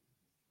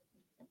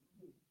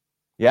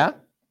 Yeah?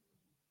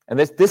 And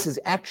this is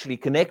actually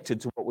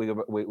connected to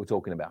what we're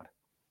talking about.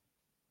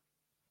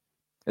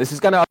 This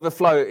is going to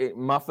overflow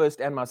in my first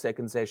and my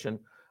second session.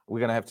 We're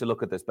going to have to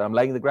look at this, but I'm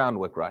laying the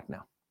groundwork right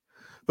now.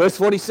 Verse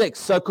 46,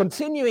 so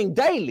continuing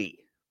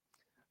daily.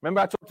 Remember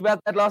I talked about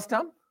that last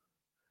time?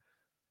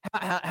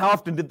 How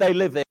often did they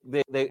live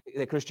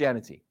their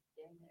Christianity?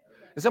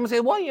 And someone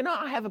said, well,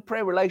 I have a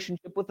prayer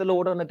relationship with the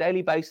Lord on a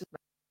daily basis.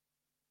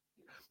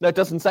 No, it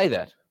doesn't say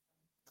that. It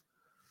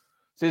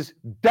says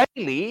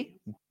daily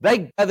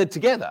they gathered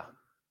together.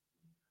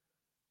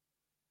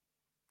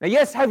 Now,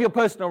 yes, have your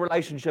personal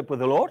relationship with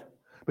the Lord,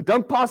 but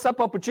don't pass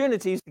up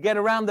opportunities to get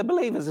around the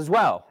believers as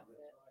well.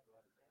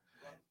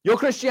 Your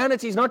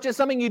Christianity is not just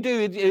something you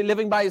do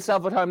living by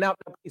yourself at home. Now,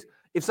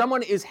 if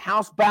someone is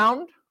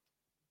housebound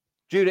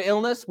due to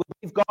illness, we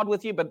leave God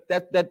with you, but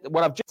that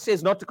what I've just said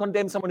is not to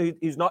condemn someone who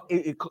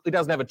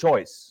doesn't have a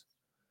choice.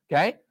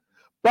 Okay?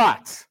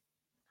 But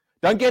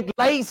don't get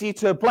lazy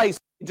to a place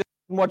where you just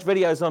watch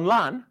videos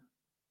online.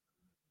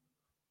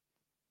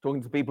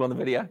 Talking to people on the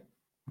video.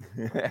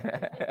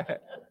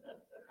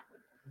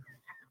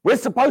 We're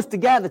supposed to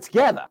gather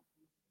together.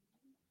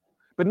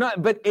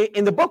 But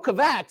in the book of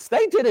Acts,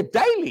 they did it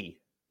daily.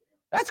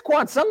 That's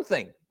quite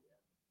something.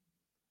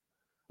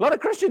 A lot of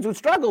Christians would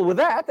struggle with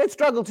that. They'd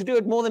struggle to do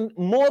it more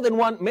than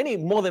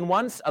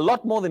once, a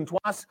lot more than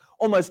twice,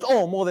 almost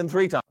all more than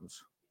 3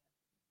 times.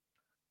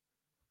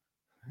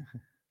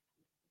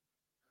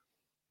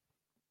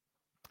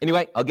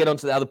 Anyway, I'll get on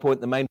to the other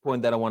point, the main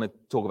point that I want to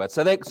talk about.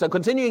 So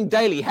continuing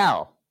daily,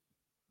 how?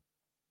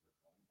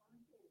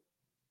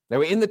 They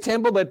were in the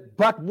temple,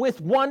 but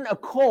with one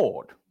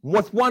accord.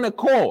 With one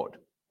accord.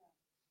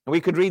 And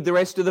we could read the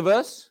rest of the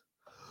verse.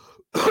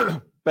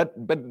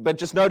 but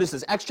just notice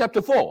this. Acts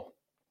chapter 4.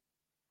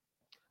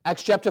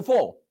 Acts chapter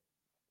 4.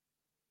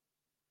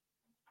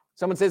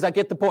 Someone says, I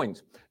get the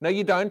point. No,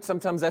 you don't.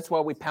 Sometimes that's why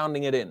we're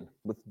pounding it in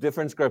with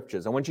different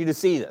scriptures. I want you to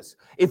see this.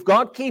 If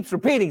God keeps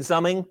repeating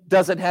something,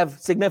 does it have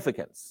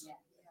significance?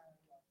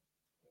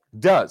 It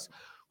does.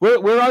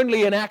 We're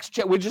only in Acts.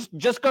 We're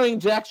just going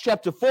to Acts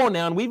chapter 4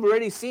 now, and we've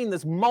already seen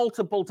this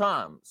multiple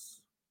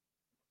times.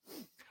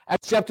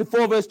 Acts chapter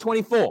 4, verse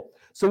 24.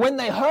 So when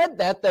they heard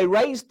that, they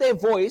raised their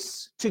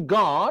voice to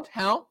God.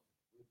 How?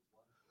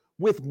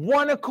 With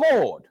one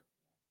accord.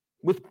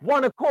 With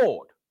one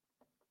accord.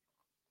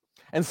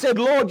 And said,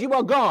 Lord, you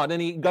are God.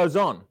 And he goes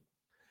on.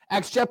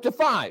 Acts chapter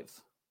 5.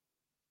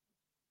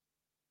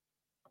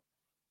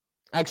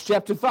 Acts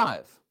chapter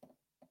 5.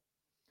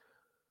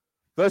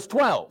 Verse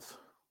 12.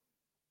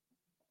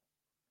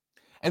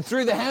 And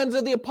through the hands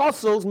of the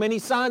apostles, many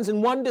signs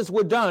and wonders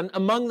were done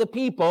among the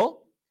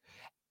people,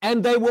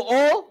 and they were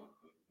all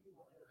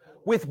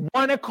with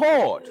one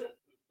accord. Do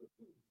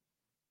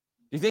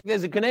you think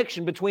there's a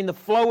connection between the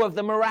flow of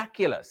the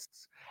miraculous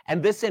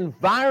and this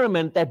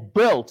environment that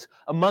built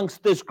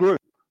amongst this group?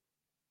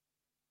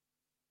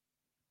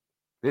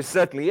 There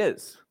certainly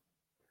is.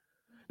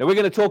 Now, we're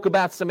going to talk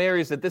about some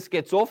areas that this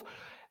gets off.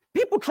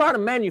 People try to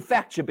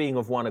manufacture being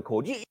of one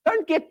accord. You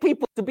don't get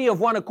people to be of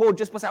one accord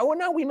just by saying, oh,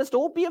 no, we must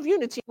all be of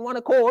unity in one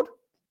accord.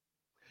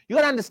 You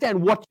got to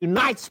understand what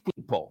unites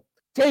people.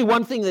 I'll tell you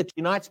one thing that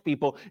unites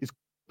people is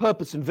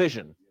purpose and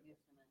vision.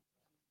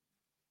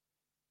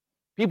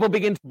 People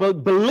begin to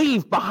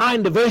believe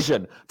behind a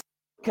vision.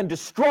 Can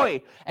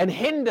destroy and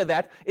hinder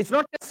that. It's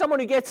not just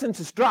someone who gets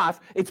into strife.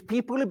 It's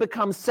people who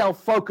become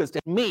self-focused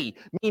and me,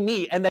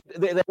 and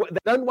they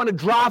don't want to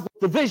drive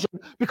with the vision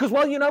because,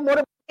 well, what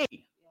about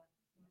me?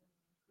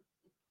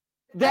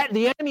 That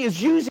the enemy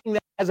is using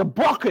that as a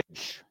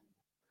blockage.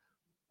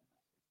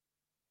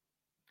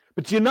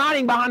 But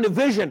uniting behind a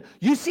vision,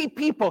 you see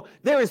people,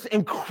 there is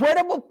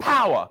incredible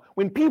power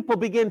when people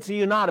begin to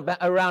unite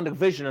around a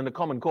vision and a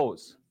common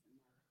cause.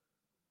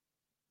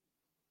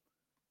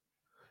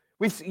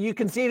 You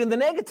can see it in the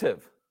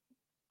negative.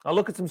 I'll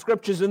look at some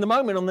scriptures in the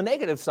moment on the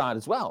negative side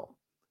as well.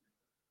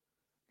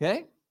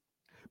 Okay?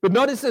 But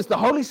notice this, the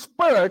Holy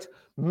Spirit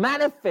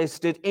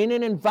manifested in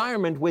an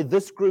environment where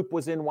this group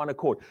was in one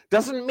accord.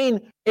 Doesn't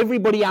mean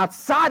everybody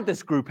outside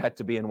this group had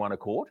to be in one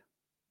accord.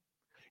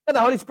 Yeah,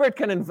 the Holy Spirit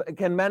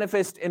can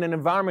manifest in an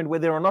environment where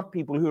there are not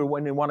people who are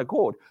in one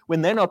accord,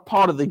 when they're not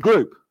part of the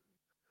group.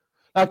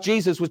 Like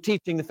Jesus was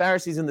teaching the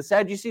Pharisees and the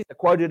Sadducees. I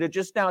quoted it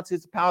just now. It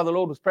says the power of the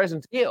Lord was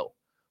present to heal.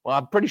 Well,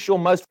 I'm pretty sure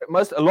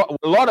a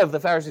lot of the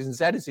Pharisees and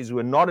Sadducees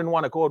were not in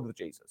one accord with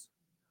Jesus.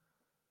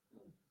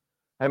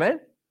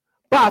 Amen?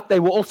 But they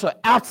were also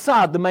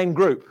outside the main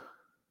group.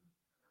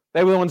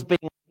 They were the ones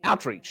being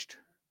outreached.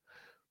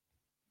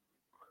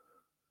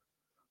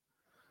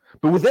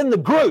 But within the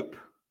group,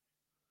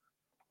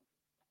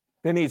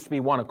 there needs to be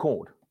one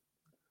accord.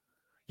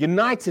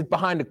 united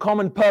behind a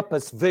common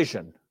purpose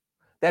vision.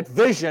 That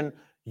vision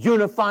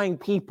unifying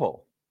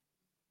people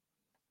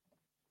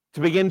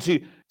to begin to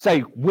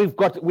say, we've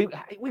got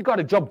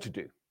a job to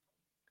do.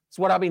 It's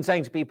what I've been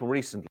saying to people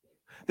recently.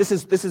 This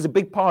is a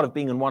big part of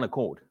being in one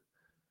accord.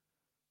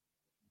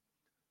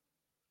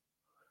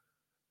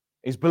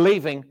 Is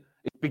believing,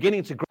 is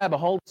beginning to grab a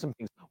hold of some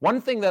things. One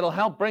thing that'll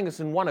help bring us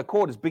in one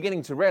accord is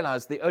beginning to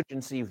realize the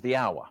urgency of the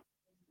hour.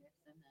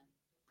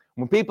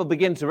 When people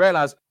begin to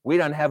realize we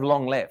don't have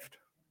long left.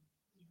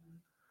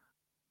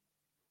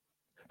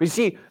 But you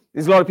see,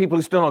 there's a lot of people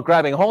who are still not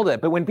grabbing hold of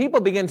it. But when people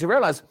begin to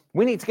realize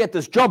we need to get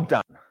this job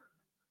done,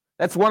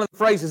 that's one of the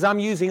phrases I'm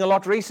using a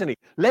lot recently.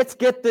 Let's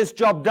get this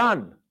job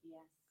done.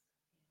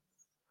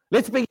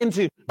 Let's begin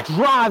to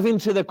drive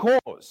into the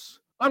cause.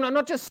 I'm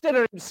not just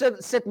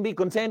sit and be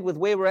content with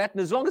where we're at,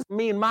 and as long as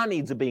me and my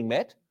needs are being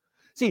met.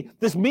 See,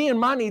 this me and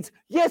my needs,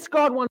 yes,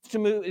 God wants to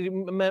move.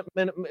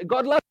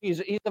 God loves you.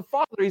 He's a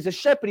father. He's a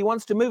shepherd. He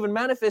wants to move and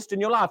manifest in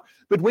your life.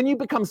 But when you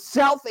become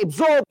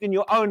self-absorbed in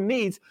your own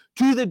needs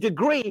to the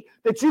degree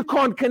that you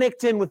can't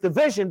connect in with the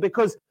vision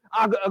because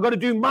I've got to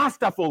do my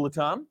stuff all the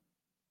time,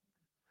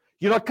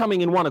 you're not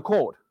coming in one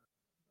accord.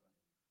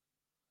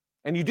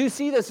 And you do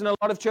see this in a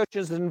lot of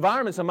churches and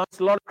environments amongst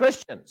a lot of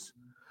Christians.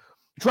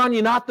 Try and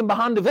unite them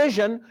behind a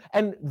vision,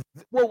 and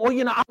well,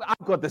 you know,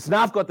 I've got this, and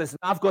I've got this, and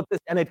I've got this,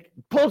 and it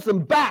pulls them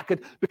back.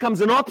 It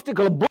becomes an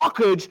obstacle, a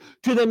blockage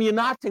to them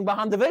uniting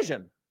behind the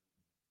vision.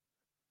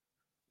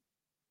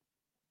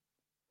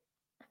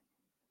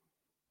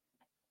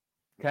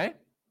 Okay?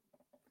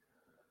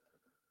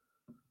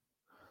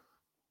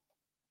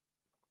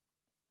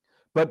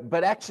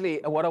 But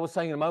actually, what I was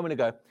saying a moment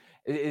ago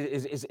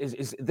is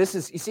this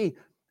is, you see,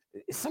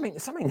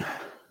 something.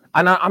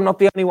 And I'm not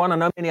the only one. I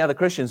know many other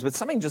Christians, but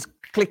something just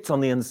clicked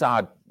on the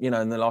inside, you know,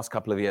 in the last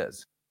couple of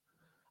years.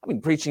 I've been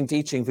preaching,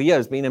 teaching for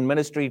years, been in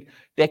ministry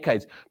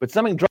decades, but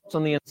something drops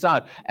on the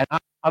inside, and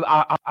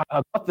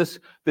I've got this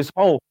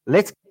whole,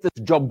 let's get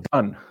this job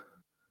done.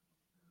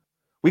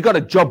 We got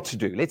a job to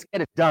do. Let's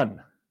get it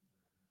done.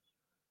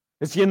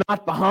 Let's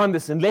unite behind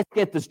this and let's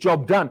get this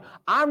job done.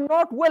 I'm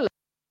not willing.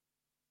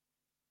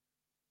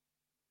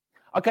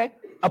 Okay,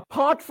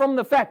 apart from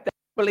the fact that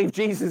I believe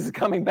Jesus is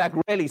coming back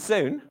really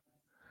soon.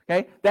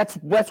 Okay, that's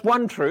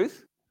one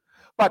truth.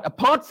 But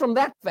apart from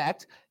that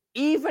fact,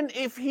 even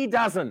if he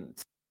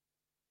doesn't,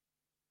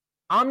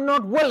 I'm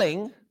not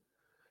willing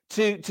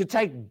to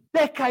take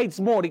decades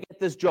more to get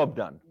this job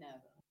done. No.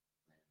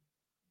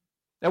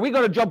 Now, we've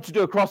got a job to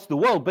do across the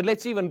world, but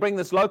let's even bring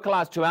this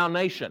localized to our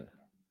nation.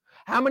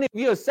 How many of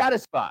you are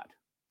satisfied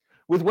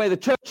with where the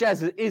church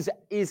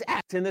is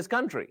at in this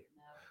country?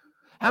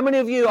 No. How many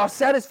of you are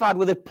satisfied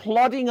with it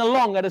plodding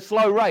along at a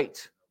slow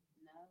rate?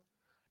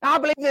 Now, I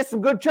believe there's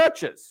some good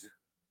churches.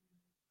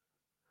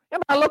 Yeah,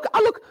 but I look,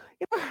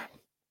 you know,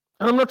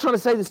 and I'm not trying to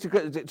say this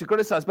to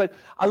criticize, but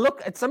I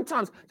look at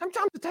sometimes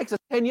it takes us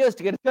 10 years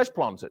to get a church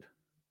planted.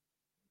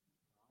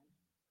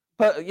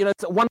 But, you know,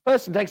 one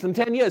person takes them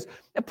 10 years.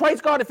 And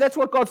praise God, if that's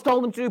what God's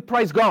told them to do,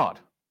 praise God.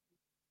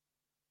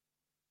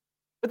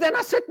 But then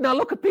I sit and I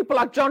look at people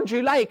like John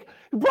Jew Lake,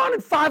 who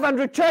planted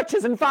 500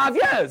 churches in 5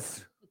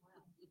 years.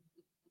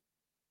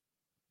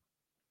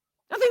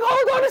 I think,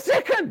 hold on a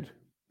second.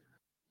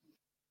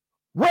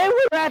 Where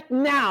we're at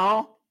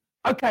now,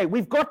 okay,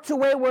 we've got to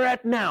where we're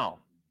at now,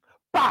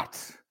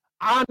 but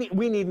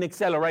we need an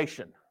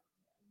acceleration.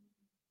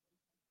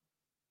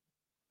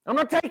 I'm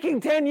not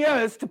taking 10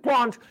 years to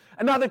plant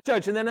another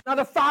church and then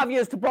another 5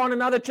 years to plant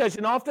another church.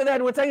 And after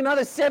that, we're taking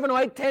another 7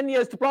 or 8, 10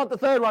 years to plant the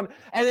third one.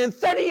 And then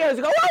 30 years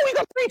ago, oh, we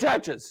got 3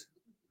 churches.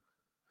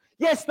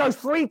 Yes, those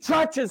 3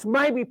 churches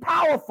may be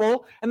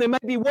powerful and they may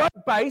be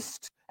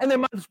word-based and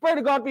the Spirit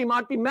of God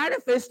might be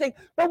manifesting,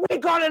 but we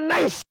got a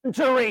nation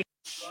to reach.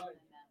 Right.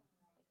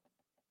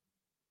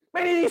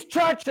 Many of these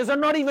churches are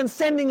not even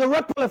sending a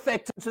ripple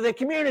effect into their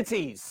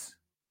communities.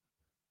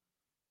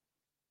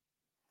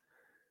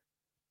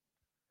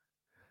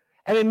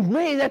 And in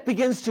me, that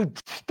begins to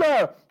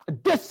stir a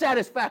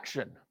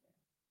dissatisfaction.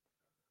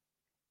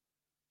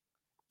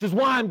 Which is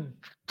why I'm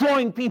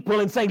drawing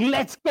people and saying,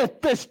 let's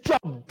get this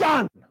job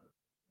done.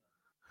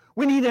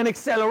 We need an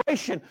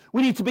acceleration.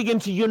 We need to begin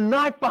to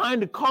unite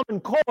behind a common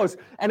cause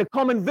and a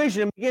common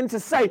vision and begin to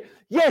say,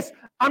 yes,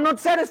 I'm not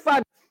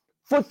satisfied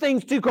for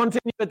things to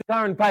continue at the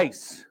current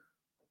pace.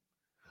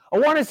 I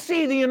want to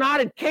see the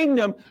United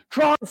Kingdom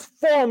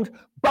transformed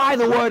by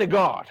the Word of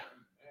God.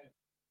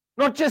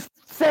 Not just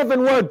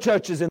 7-word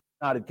churches in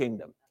the United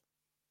Kingdom.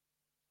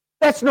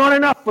 That's not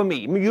enough for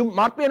me. You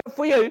might be enough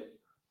for you.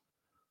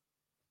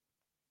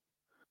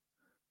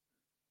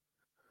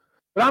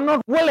 But I'm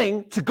not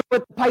willing to go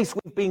at the pace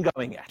we've been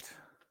going at.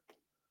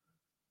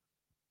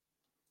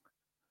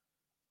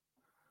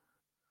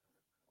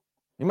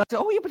 You might say,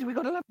 oh, yeah, but we've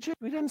got a lovely church.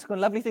 We've got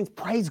lovely things.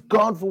 Praise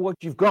God for what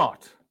you've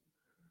got.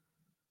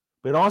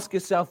 But ask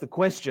yourself the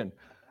question,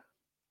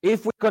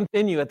 if we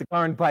continue at the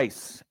current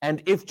pace,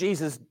 and if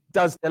Jesus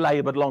does delay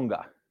a bit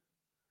longer,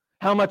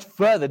 how much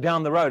further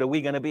down the road are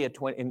we going to be at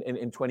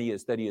in 20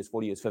 years, 30 years,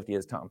 40 years, 50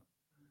 years' time?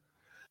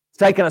 It's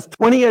taken us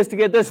 20 years to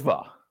get this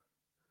far.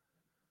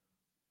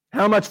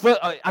 How much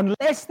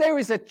unless there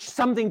is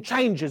something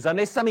changes,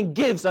 unless something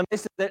gives,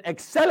 unless there's an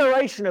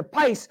acceleration of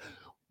pace,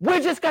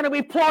 we're just going to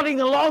be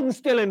plodding along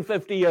still in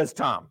 50 years'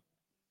 time.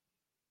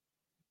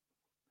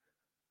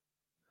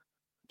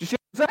 Do you see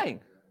what I'm saying?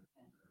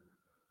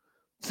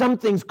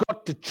 Something's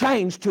got to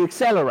change to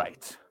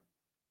accelerate.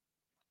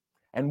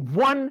 And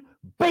one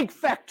big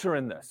factor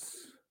in this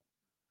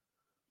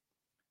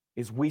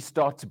is we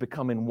start to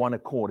become in one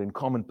accord, in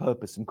common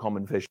purpose and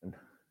common vision,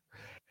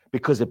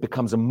 because it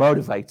becomes a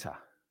motivator.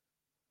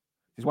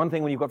 There's one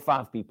thing when you've got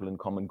 5 people in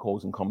common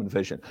cause and common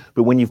vision,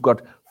 but when you've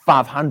got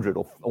 500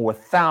 or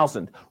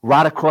 1,000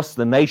 right across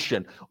the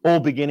nation, all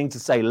beginning to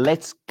say,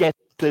 let's get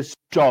this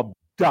job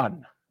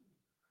done.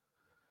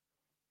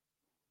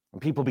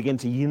 And people begin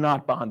to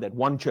unite behind that.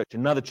 One church,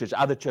 another church,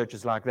 other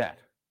churches like that.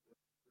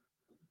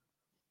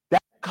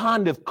 That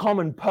kind of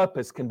common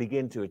purpose can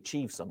begin to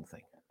achieve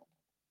something.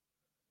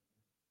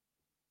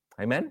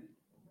 Amen?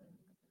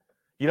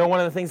 You know,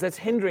 one of the things that's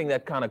hindering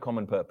that kind of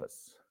common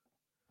purpose,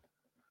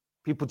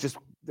 people just,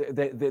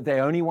 they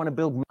only want to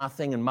build my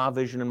thing and my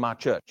vision and my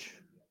church.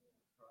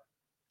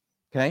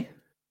 Okay?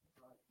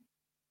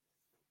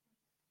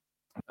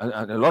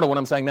 A lot of what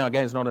I'm saying now,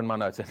 again, is not in my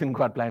notes. I didn't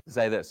quite plan to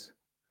say this.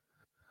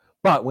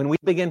 But when we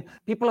begin,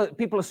 people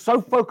are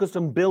so focused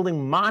on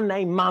building my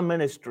name, my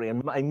ministry,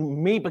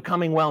 and me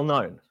becoming well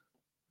known.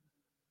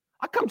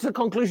 I come to the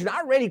conclusion,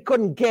 I really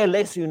couldn't care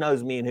less who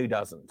knows me and who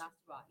doesn't. That's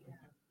right.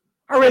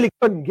 I really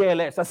couldn't care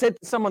less. I said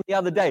to someone the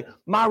other day,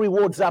 my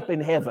reward's up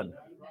in heaven.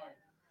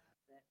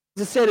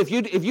 I said, if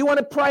you want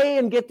to pray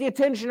and get the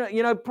attention,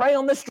 pray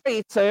on the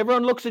street so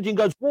everyone looks at you and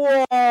goes,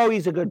 whoa,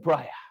 he's a good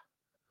prayer.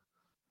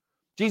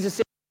 Jesus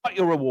said, what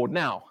your reward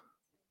now?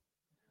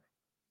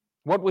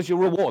 What was your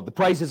reward? The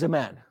praises of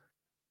man.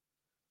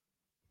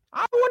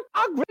 I want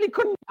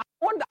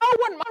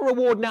my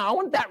reward now. I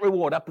want that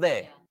reward up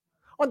there.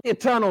 I want the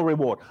eternal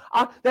reward.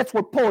 That's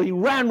what Paul, he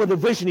ran with a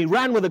vision. He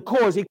ran with a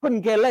cause. He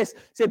couldn't care less. He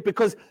said,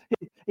 because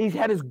he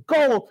had his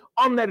goal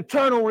on that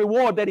eternal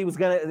reward that he was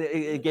going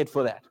to get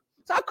for that.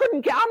 So I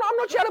couldn't care. I'm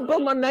not trying to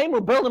build my name or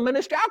build a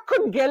ministry. I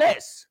couldn't care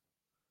less.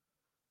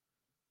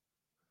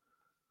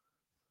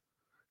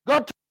 God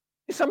told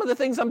me some of the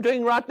things I'm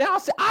doing right now.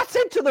 I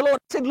said to the Lord,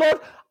 Lord,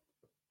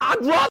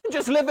 I'd rather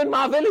just live in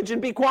my village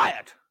and be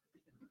quiet.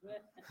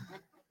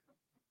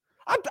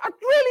 I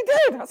really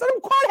did. I said,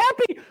 I'm quite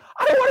happy.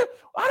 I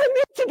don't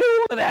need to do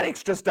all of that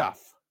extra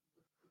stuff.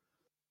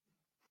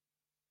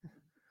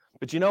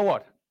 But you know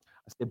what?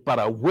 I said, but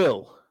I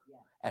will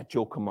at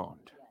your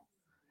command.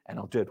 And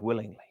I'll do it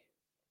willingly.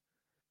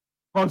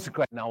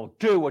 Consecrate, and I will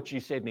do what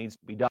you said needs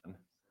to be done.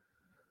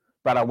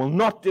 But I will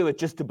not do it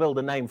just to build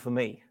a name for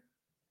me.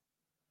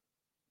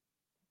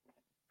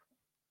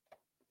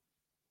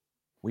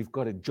 We've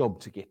got a job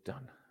to get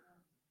done.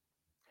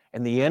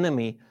 And the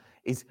enemy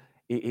is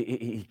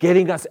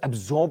getting us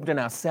absorbed in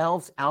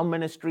ourselves, our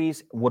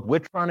ministries, what we're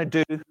trying to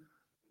do,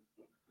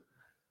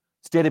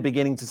 instead of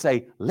beginning to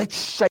say, let's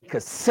shake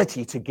a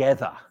city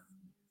together.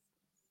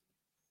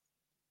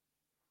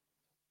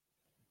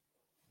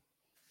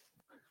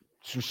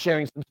 She's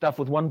sharing some stuff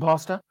with one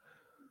pastor.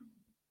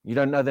 You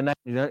don't know the name,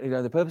 you don't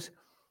know the purpose.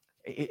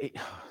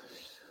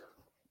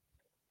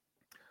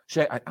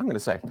 I'm going to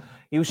say,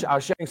 I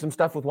was sharing some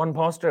stuff with one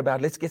pastor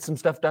about let's get some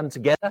stuff done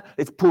together.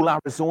 Let's pool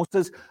our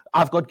resources.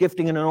 I've got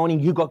gifting and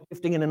anointing. You got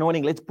gifting and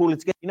anointing. Let's pool it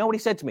together. You know what he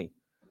said to me?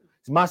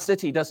 My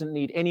city doesn't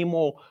need any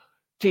more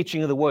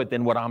teaching of the word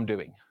than what I'm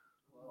doing.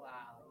 Wow.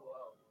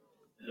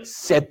 He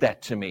said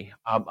that to me.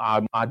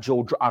 My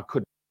jaw, I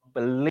couldn't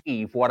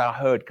believe what I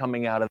heard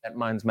coming out of that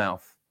man's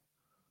mouth.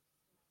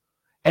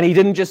 And he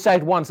didn't just say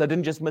it once. I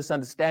didn't just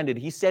misunderstand it.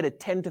 He said it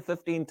 10 to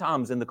 15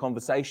 times in the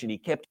conversation. He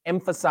kept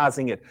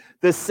emphasizing it.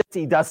 This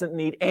city doesn't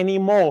need any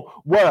more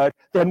word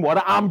than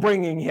what I'm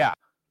bringing here.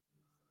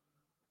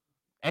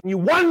 And you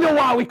wonder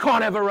why we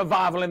can't have a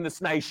revival in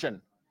this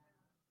nation.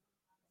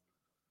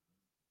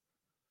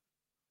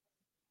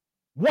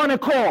 One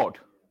accord.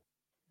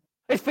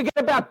 Let's forget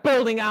about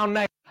building our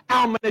name,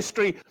 our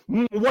ministry,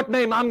 what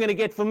name I'm going to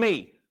get for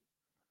me,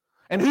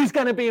 and who's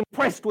going to be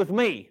impressed with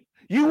me.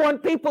 You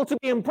want people to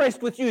be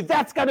impressed with you.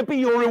 That's going to be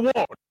your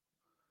reward.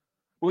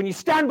 When you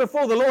stand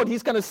before the Lord,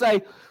 he's going to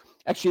say,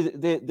 actually,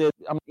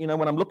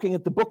 when I'm looking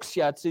at the books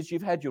here, it says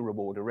you've had your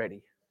reward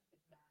already.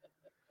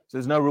 So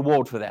there's no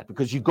reward for that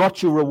because you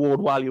got your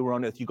reward while you were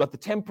on earth. You got the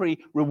temporary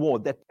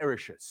reward that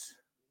perishes.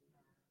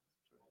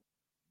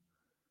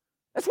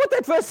 That's what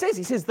that verse says.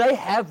 He says they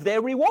have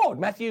their reward.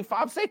 Matthew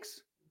 5:6.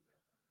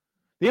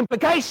 The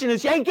implication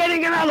is you ain't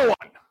getting another one.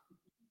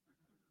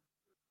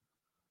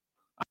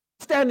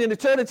 Stand in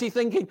eternity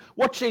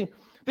watching,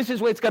 this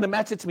is where it's going to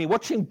matter to me,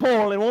 watching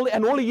Paul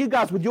and all of you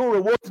guys with your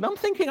rewards. And I'm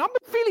thinking, I'm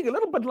feeling a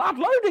little bit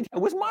light-loaded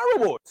here. Where's my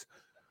rewards?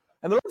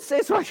 And the Lord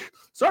says,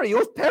 sorry,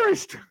 yours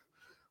perished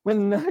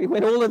when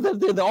all of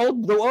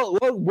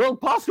the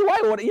world passed away.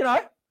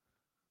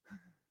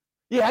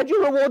 You had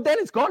your reward then,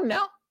 it's gone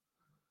now.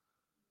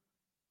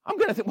 I'm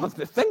going to think, well,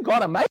 thank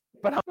God I made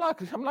it, but I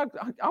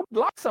would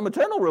like some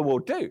eternal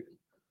reward too.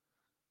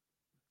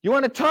 You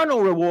want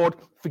eternal reward,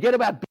 forget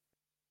about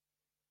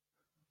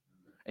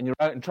and you're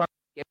out and trying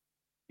to get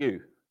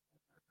you.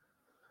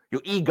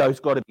 Your ego's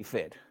got to be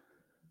fed.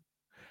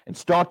 And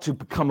start to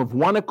become of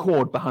one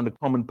accord behind a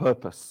common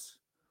purpose.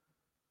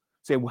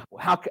 Say,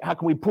 how can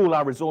we pool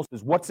our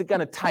resources? What's it going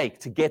to take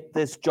to get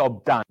this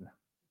job done?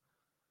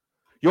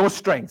 Your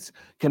strengths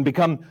can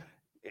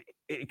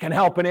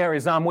help in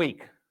areas I'm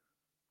weak.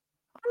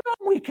 I'm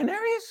not weak in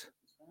areas.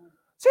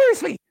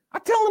 Seriously, I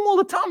tell them all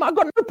the time, I've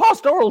got no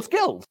pastoral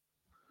skills.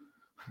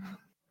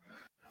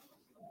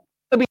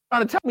 They'll be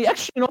trying to tell me,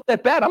 actually, you're not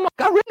that bad. I'm like,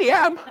 I really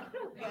am.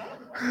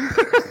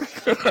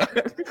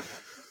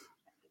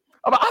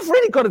 I've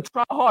really got to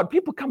try hard.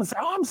 People come and say,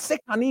 oh, I'm sick.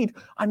 I need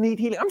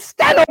healing. I'm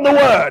stand on the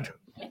word.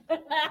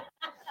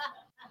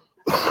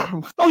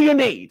 That's all you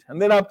need.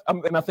 And then I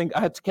think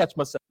I had to catch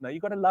myself. No,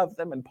 you've got to love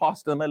them and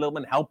pastor them a little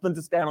bit and help them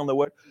to stand on the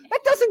word.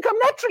 That doesn't come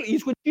naturally.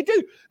 It's what you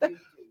do.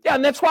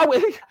 And that's why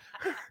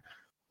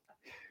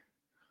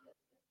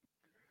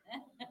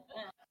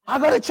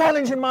I've got a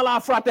challenge in my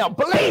life right now.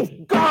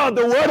 Believe God.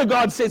 The word of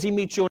God says he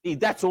meets your need.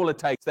 That's all it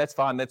takes. That's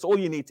fine. That's all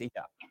you need to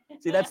hear.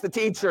 See, that's the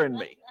teacher in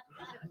me.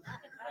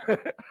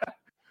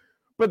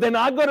 But then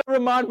I've got to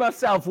remind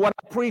myself what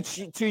I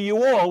preached to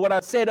you all, what I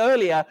said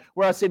earlier,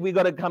 where I said we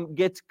got to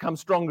come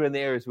stronger in the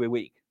areas we're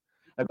weak.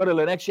 I've got to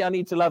learn. Actually, I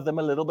need to love them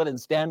a little bit and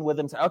stand with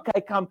them. Say,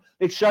 okay, come,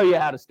 let's show you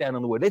how to stand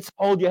on the word. Let's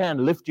hold your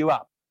hand, lift you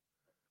up.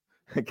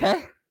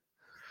 Okay?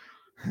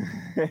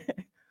 I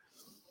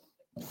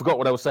forgot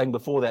what I was saying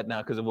before that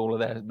now because of all of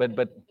that.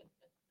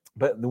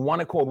 But the one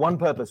accord, one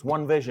purpose,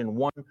 one vision,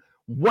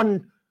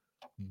 one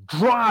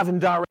drive and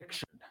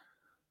direction.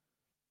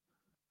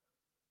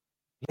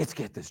 Let's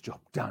get this job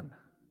done.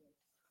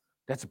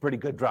 That's a pretty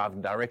good drive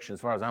and direction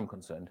as far as I'm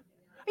concerned.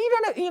 You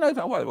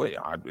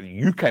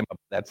came up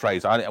with that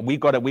phrase. We're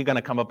going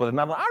to come up with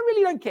another. I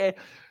really don't care.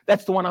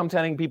 That's the one I'm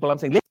telling people. I'm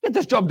saying, let's get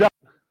this job done.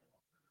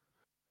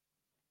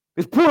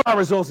 Let's pool our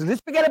resources.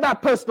 Let's forget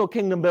about personal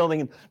kingdom building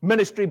and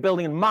ministry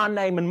building and my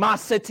name and my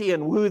city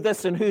and who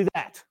this and who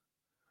that.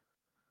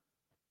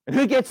 And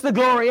who gets the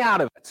glory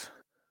out of it.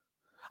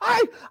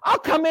 I'll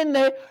come in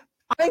there.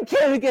 I don't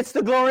care who gets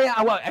the glory.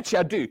 Actually,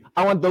 I do.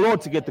 I want the Lord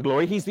to get the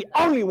glory. He's the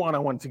only one I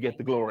want to get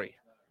the glory.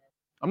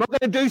 I'm not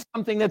going to do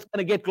something that's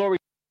going to get glory.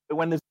 But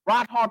when there's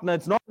right heart and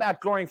it's not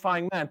about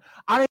glorifying man,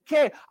 I don't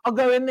care. I'll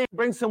go in there and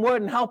bring some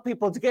word and help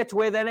people to get to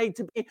where they need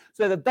to be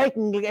so that they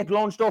can get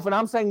launched off. And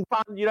I'm saying,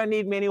 fine, you don't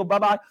need me anymore.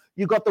 Bye-bye.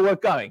 You got the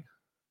work going.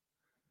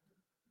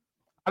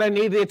 I don't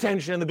need the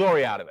attention and the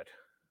glory out of it.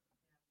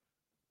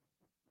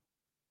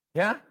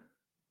 Yeah?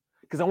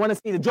 Because I want to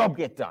see the job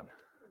get done.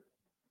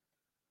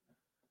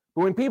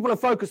 But when people are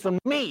focused on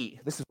me,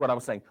 this is what I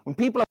was saying. When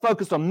people are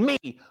focused on me,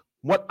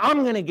 what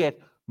I'm going to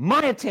get,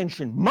 my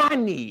attention, my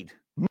need,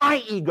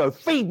 my ego,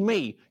 feed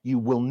me, you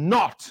will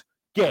not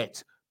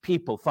get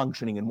people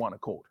functioning in one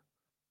accord.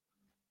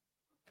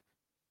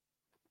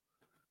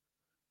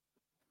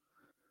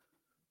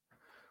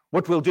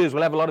 What we'll do is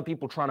we'll have a lot of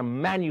people trying to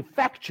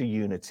manufacture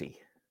unity.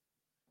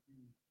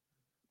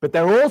 But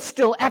they're all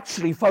still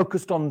actually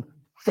focused on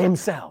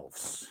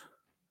themselves.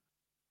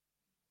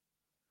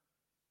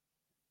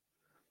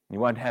 You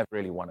won't have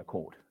really one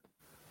accord.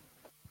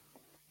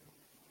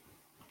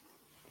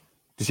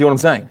 Do you see what I'm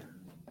saying?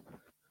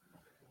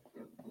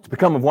 To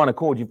become of one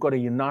accord, you've got to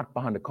unite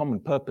behind a common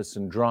purpose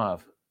and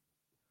drive.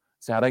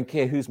 So I don't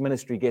care whose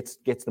ministry gets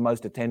the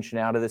most attention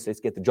out of this, let's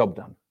get the job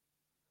done.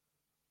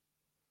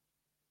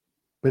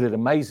 But it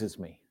amazes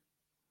me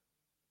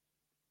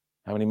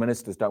how many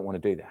ministers don't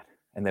want to do that.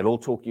 And they'll all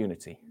talk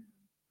unity.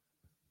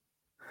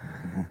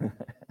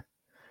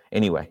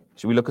 Anyway,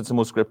 should we look at some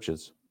more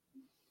scriptures?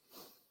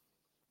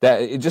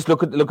 Just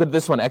look at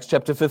this one, Acts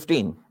chapter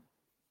 15.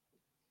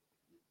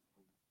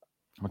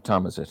 What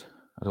time is it?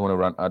 I don't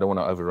want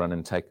to overrun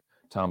and take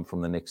time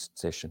from the next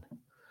session. I'm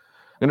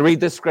going to read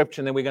this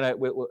scripture, and then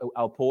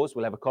I'll pause.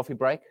 We'll have a coffee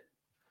break,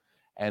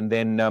 and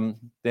then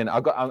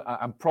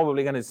I'm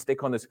probably going to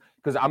stick on this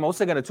because I'm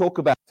also going to talk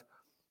about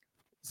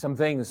some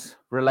things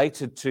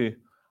related to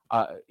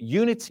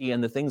unity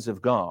and the things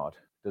of God.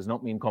 Does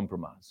not mean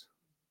compromise.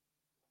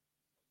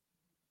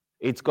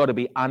 It's got to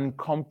be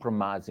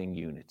uncompromising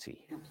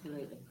unity.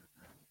 Absolutely.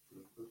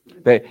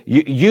 But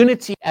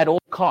unity at all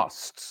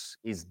costs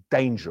is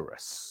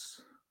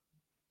dangerous.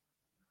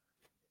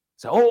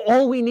 So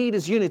all we need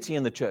is unity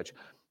in the church.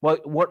 Well,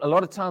 a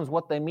lot of times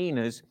what they mean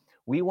is,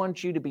 we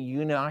want you to be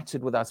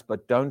united with us,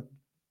 but don't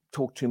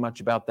talk too much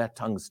about that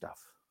tongue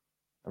stuff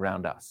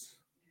around us.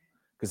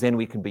 Because then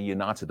we can be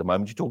united. The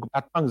moment you talk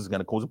about tongues, it's going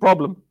to cause a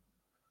problem.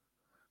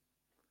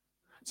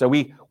 So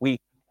we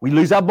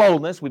lose our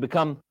boldness. We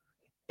become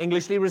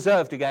Englishly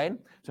reserved again.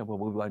 So,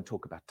 we won't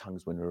talk about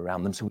tongues when we're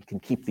around them so we can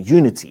keep the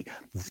unity.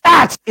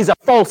 That is a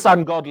false,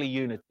 ungodly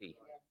unity.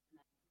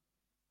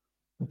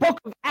 Book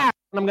of Acts,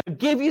 and I'm going to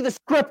give you the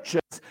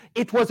scriptures.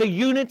 It was a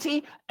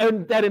unity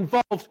and that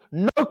involved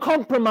no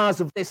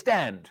compromise of their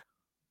stand.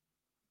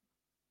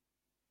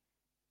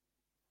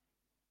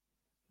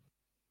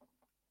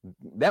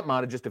 That might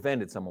have just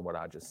offended someone, what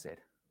I just said.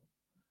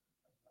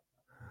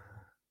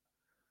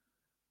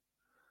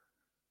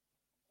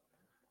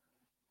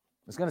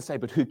 I was going to say,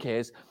 but who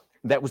cares?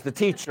 That was the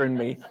teacher in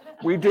me.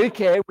 We do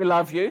care. We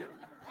love you.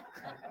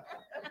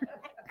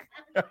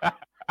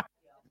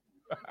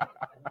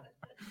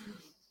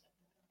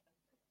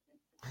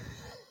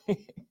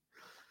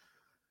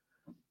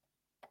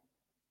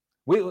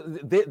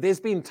 There's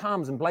been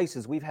times and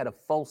places we've had a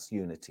false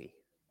unity.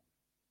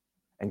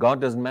 And God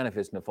doesn't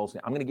manifest in a false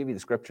unity. I'm going to give you the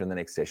scripture in the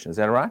next session. Is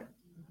that all right?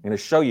 I'm going to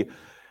show you.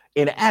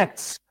 In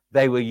Acts,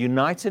 they were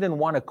united in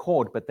one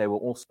accord, but they were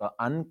also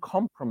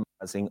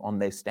uncompromising on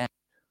their stand.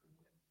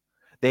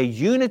 Their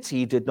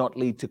unity did not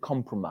lead to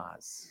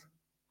compromise.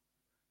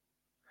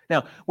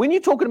 Now, when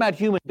you're talking about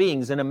human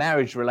beings in a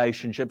marriage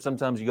relationship,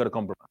 sometimes you've got to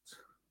compromise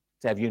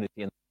to have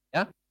unity.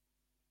 Yeah?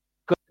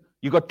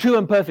 You've got two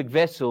imperfect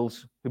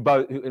vessels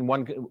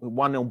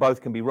one or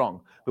both can be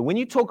wrong. But when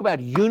you talk about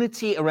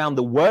unity around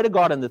the Word of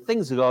God and the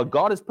things of God,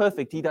 God is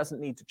perfect. He doesn't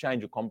need to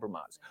change or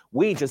compromise.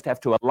 We just have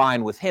to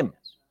align with Him.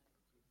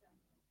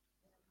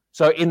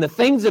 So in the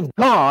things of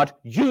God,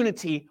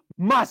 unity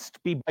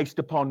must be based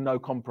upon no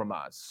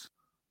compromise.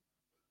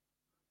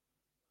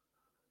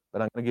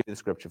 But I'm going to give you the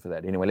scripture for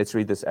that. Anyway, let's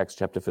read this, Acts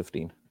chapter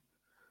 15.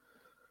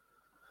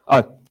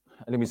 Oh,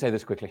 let me say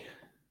this quickly.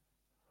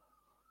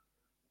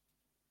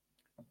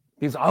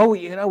 Because,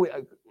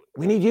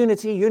 we need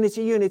unity,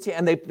 unity, unity.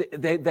 And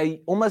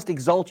they almost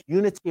exalt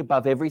unity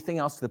above everything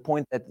else to the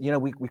point that,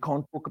 we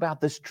can't talk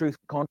about this truth,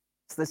 we can't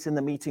discuss this in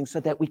the meeting so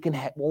that we can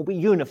all be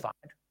unified.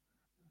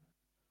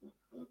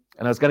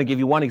 And I was going to give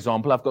you one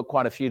example. I've got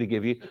quite a few to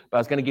give you, but I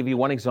was going to give you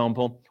one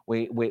example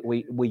where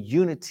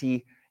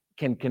unity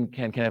can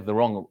have the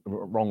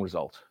wrong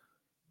result.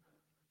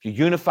 If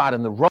you're unified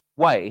in the wrong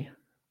way,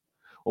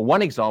 or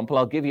one example,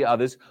 I'll give you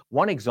others.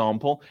 One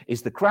example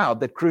is the crowd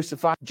that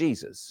crucified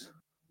Jesus.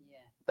 Yeah.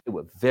 They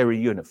were very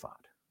unified.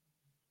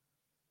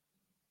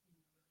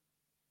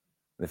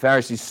 The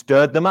Pharisees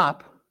stirred them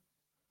up.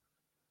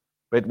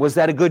 But was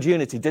that a good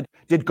unity?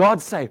 Did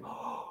God say,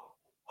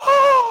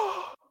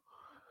 "Oh,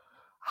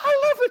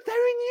 I love it,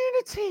 they're in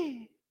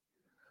unity.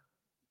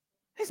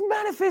 Let's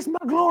manifest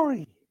my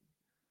glory."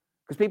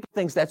 Because people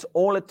think that's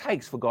all it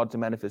takes for God to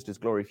manifest His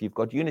glory if you've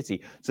got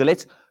unity. So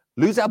let's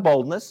lose our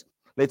boldness.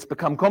 Let's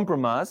become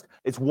compromised.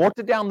 Let's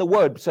water down the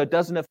word so it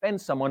doesn't offend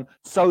someone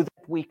so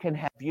that we can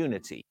have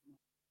unity.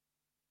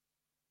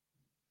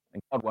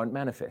 And God won't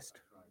manifest.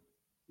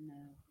 No.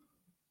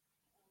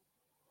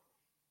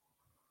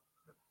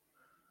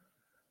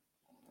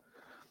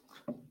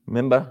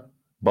 Remember,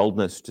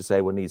 boldness to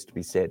say what needs to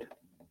be said.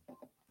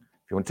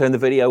 If you want to turn the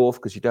video off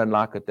because you don't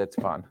like it, that's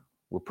fine.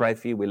 We'll pray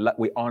for you.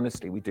 We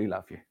honestly, we do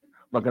love you.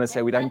 I'm not going to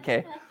say we don't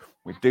care.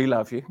 We do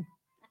love you.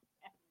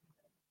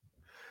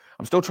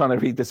 I'm still trying to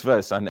read this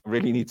verse. I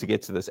really need to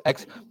get to this.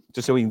 Acts,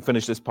 just so we can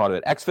finish this part of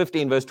it. Acts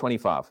 15, verse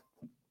 25.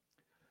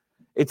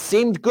 It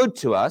seemed good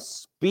to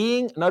us,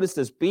 notice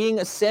this, being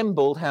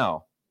assembled,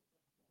 how?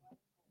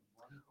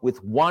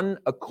 With one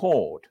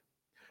accord,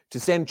 to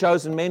send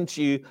chosen men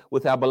to you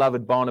with our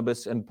beloved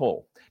Barnabas and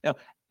Paul. Now,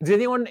 does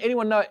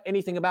anyone know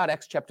anything about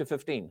Acts chapter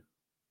 15?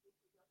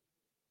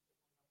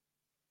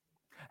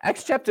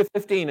 Acts chapter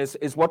 15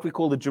 is what we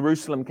call the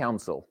Jerusalem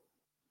Council.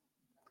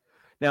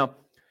 Now,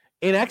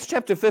 in Acts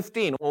chapter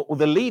 15, or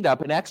the lead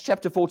up in Acts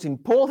chapter 14,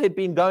 Paul had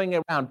been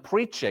going around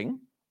preaching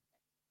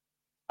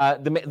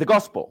the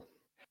gospel.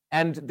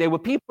 And there were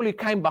people who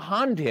came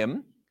behind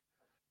him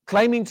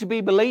claiming to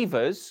be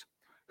believers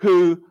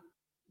who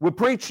were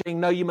preaching,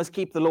 no, you must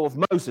keep the law of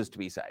Moses to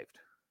be saved.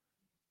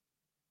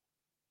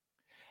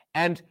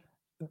 And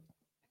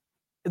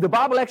the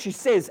Bible actually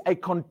says a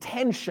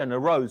contention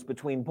arose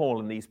between Paul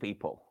and these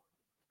people.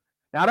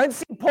 Now, I don't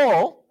see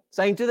Paul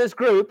saying to this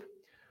group,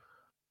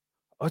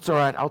 "Oh, it's all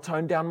right, I'll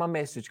tone down my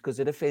message because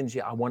it offends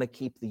you. I want to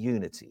keep the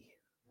unity."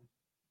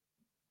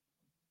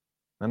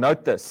 Now,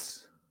 note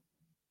this.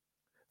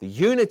 The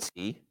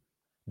unity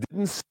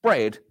didn't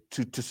spread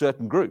to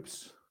certain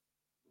groups.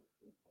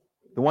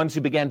 The ones who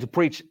began to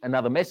preach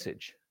another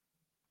message.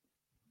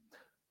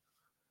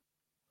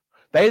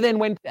 They then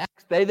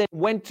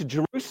went to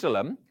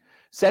Jerusalem,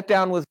 sat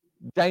down with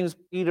James,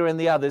 Peter, and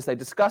the others. They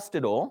discussed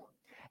it all.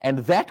 And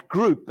that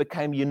group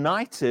became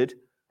united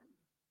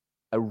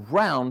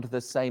around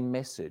the same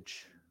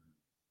message.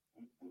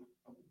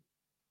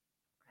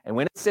 And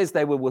when it says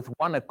they were with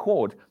one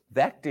accord,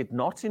 that did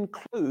not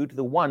include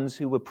the ones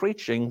who were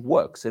preaching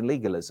works and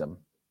legalism.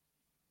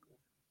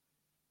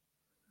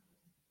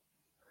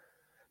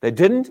 They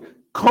didn't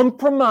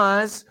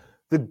compromise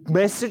the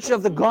message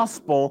of the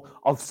gospel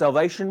of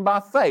salvation by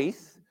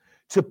faith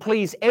to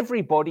please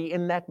everybody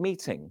in that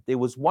meeting. There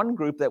was one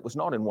group that was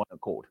not in one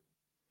accord.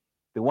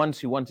 The ones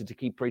who wanted to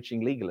keep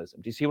preaching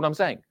legalism. Do you see what I'm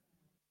saying?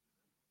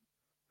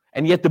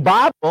 And yet the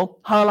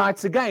Bible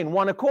highlights again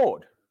one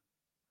accord.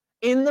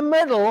 In the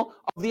middle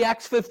of the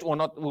Acts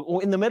 15,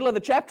 or in the middle of the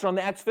chapter on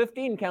the Acts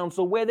 15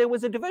 council where there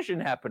was a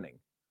division happening.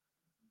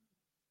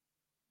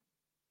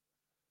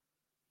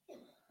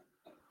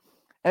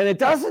 And it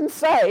doesn't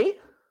say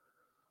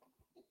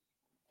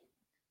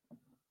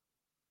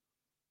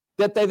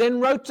that they then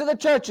wrote to the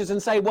churches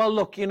and say, well,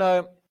 look,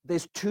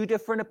 there's two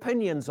different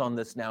opinions on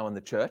this now in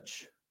the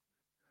church.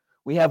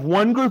 We have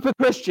one group of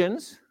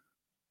Christians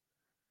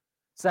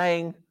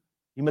saying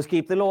you must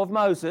keep the law of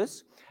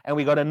Moses, and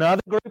we got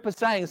another group of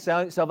saying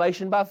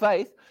salvation by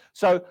faith.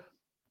 So,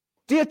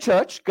 dear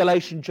church,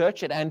 Galatian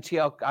church at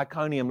Antioch,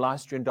 Iconium,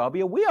 Lystra, and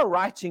Derbe, we are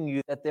writing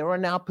you that there are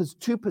now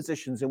two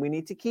positions, and we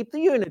need to keep the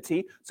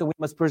unity, so we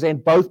must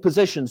present both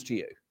positions to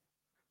you.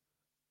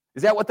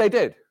 Is that what they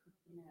did?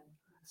 No.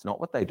 It's not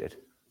what they did.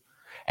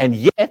 And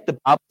yet, the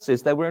Bible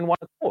says they were in one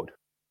accord.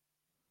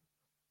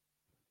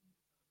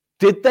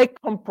 Did they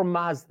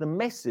compromise the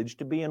message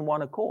to be in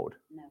one accord?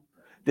 No.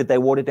 Did they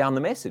water down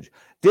the message?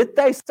 Did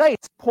they say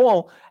to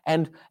Paul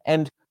and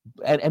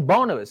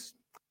Barnabas,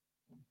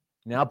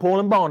 now Paul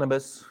and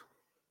Barnabas,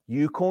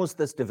 you caused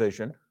this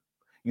division.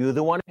 You're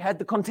the one who had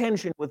the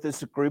contention with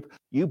this group.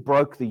 You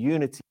broke the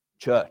unity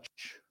church.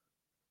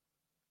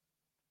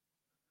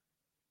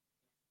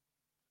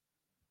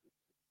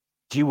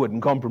 You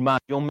wouldn't compromise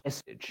your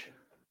message.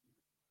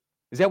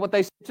 Is that what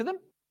they said to them?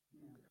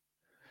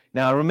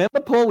 Now, remember,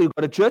 Paul, we've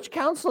got a church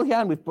council here,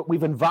 and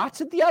we've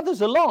invited the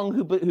others along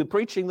who are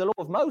preaching the law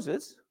of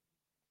Moses.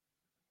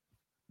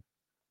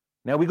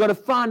 Now, we've got to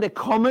find a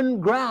common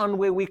ground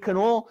where we can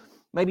all,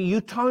 maybe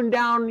you tone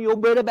down your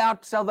bit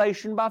about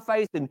salvation by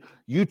faith, and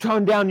you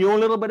tone down your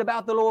little bit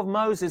about the law of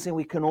Moses, and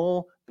we can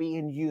all be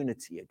in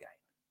unity again.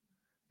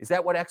 Is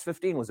that what Acts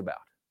 15 was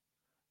about?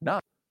 No.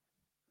 It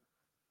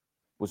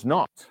was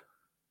not.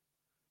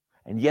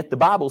 And yet the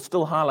Bible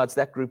still highlights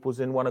that group was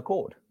in one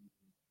accord.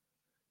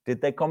 Did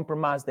they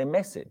compromise their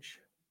message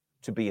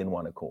to be in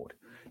one accord,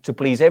 to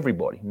please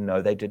everybody?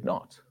 No, they did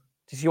not.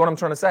 Do you see what I'm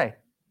trying to say?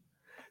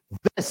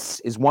 This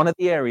is one of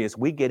the areas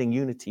we're getting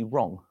unity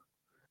wrong,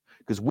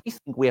 because we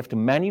think we have to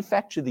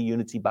manufacture the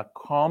unity by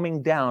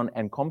calming down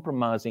and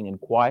compromising and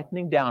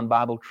quietening down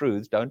Bible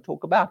truths. Don't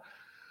talk about,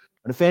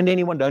 don't offend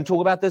anyone, don't talk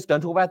about this,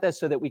 don't talk about this,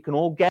 so that we can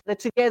all gather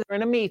together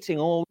in a meeting,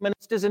 all the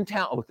ministers in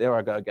town. Oh, there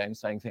I go again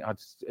saying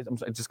things.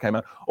 It just came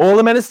out. All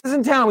the ministers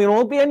in town, we can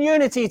all be in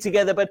unity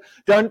together, but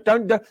don't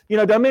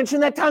mention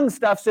that tongue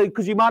stuff, so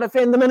because you might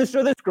offend the minister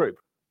of this group.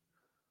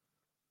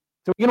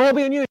 So we can all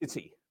be in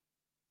unity.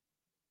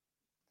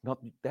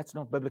 That's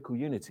not biblical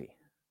unity.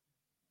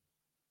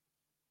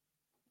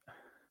 Do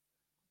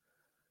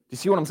you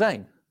see what I'm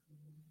saying?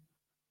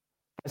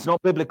 It's not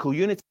biblical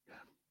unity.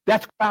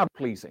 That's crowd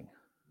pleasing.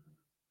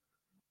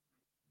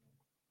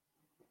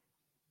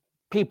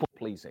 People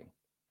pleasing.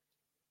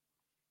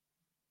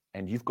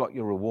 And you've got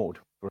your reward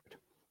for it.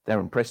 They're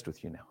impressed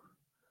with you now.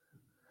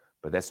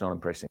 But that's not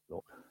impressing the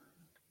Lord.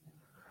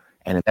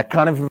 And in that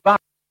kind of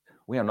environment,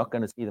 we are not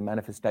going to see the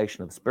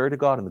manifestation of the Spirit of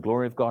God and the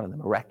glory of God and the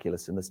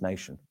miraculous in this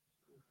nation.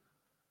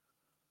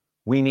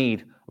 We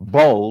need a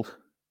bold,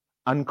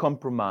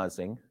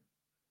 uncompromising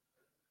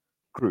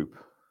group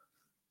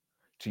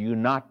to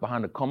unite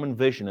behind a common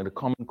vision and a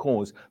common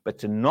cause, but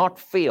to not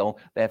feel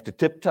they have to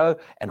tiptoe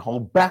and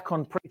hold back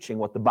on preaching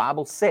what the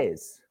Bible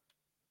says.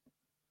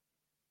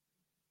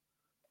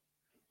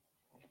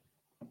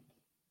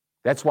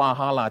 That's why I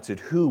highlighted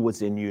who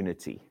was in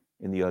unity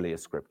in the earlier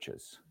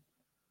scriptures.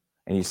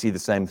 And you see the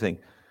same thing.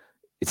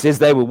 It says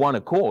they were one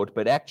accord,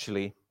 but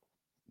actually,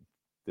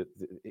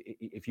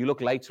 if you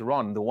look later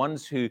on, the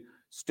ones who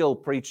still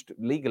preached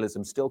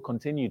legalism still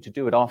continued to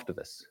do it after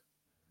this.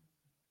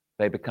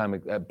 They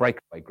became a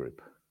breakaway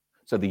group.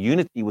 So the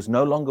unity was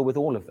no longer with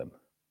all of them.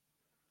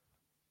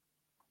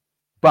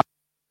 But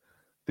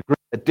the group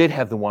that did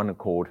have the one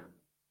accord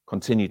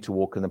continued to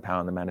walk in the power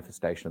and the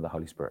manifestation of the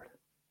Holy Spirit.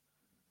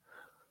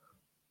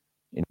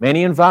 In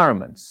many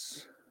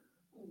environments,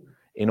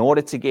 in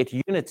order to get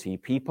unity,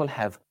 people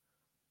have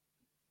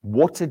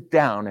watered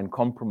down and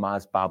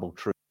compromised Bible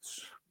truths.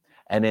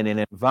 And in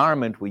an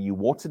environment where you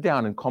water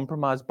down and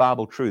compromise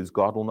Bible truths,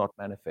 God will not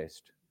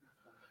manifest.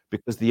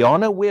 Because the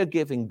honor we're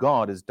giving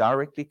God is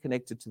directly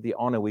connected to the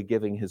honor we're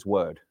giving His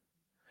Word.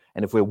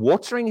 And if we're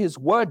watering His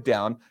Word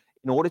down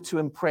in order to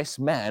impress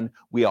man,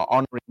 we are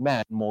honoring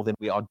man more than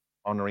we are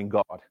honoring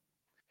God.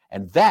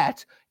 And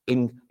that,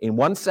 in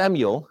 1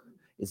 Samuel,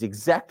 is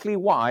exactly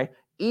why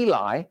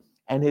Eli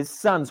and his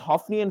sons,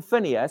 Hophni and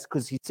Phinehas,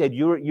 because he said,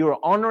 you're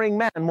honoring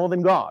man more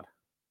than God.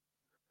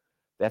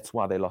 That's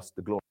why they lost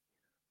the glory.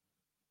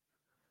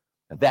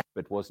 And that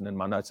bit wasn't in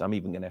my notes. I'm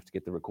even going to have to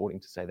get the recording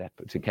to say that,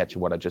 but to catch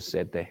what I just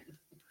said there.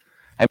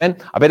 Amen.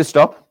 I better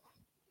stop.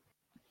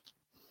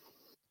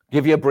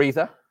 Give you a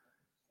breather.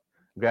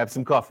 Grab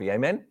some coffee.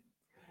 Amen.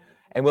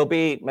 And we'll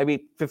be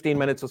maybe 15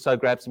 minutes or so,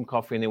 grab some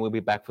coffee, and then we'll be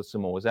back for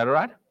some more. Is that all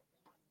right?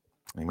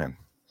 Amen.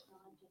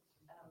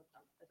 I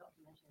forgot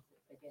to mention at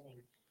the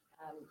beginning.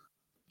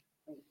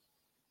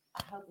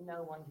 I hope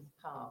no one has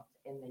parked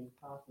in the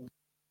parking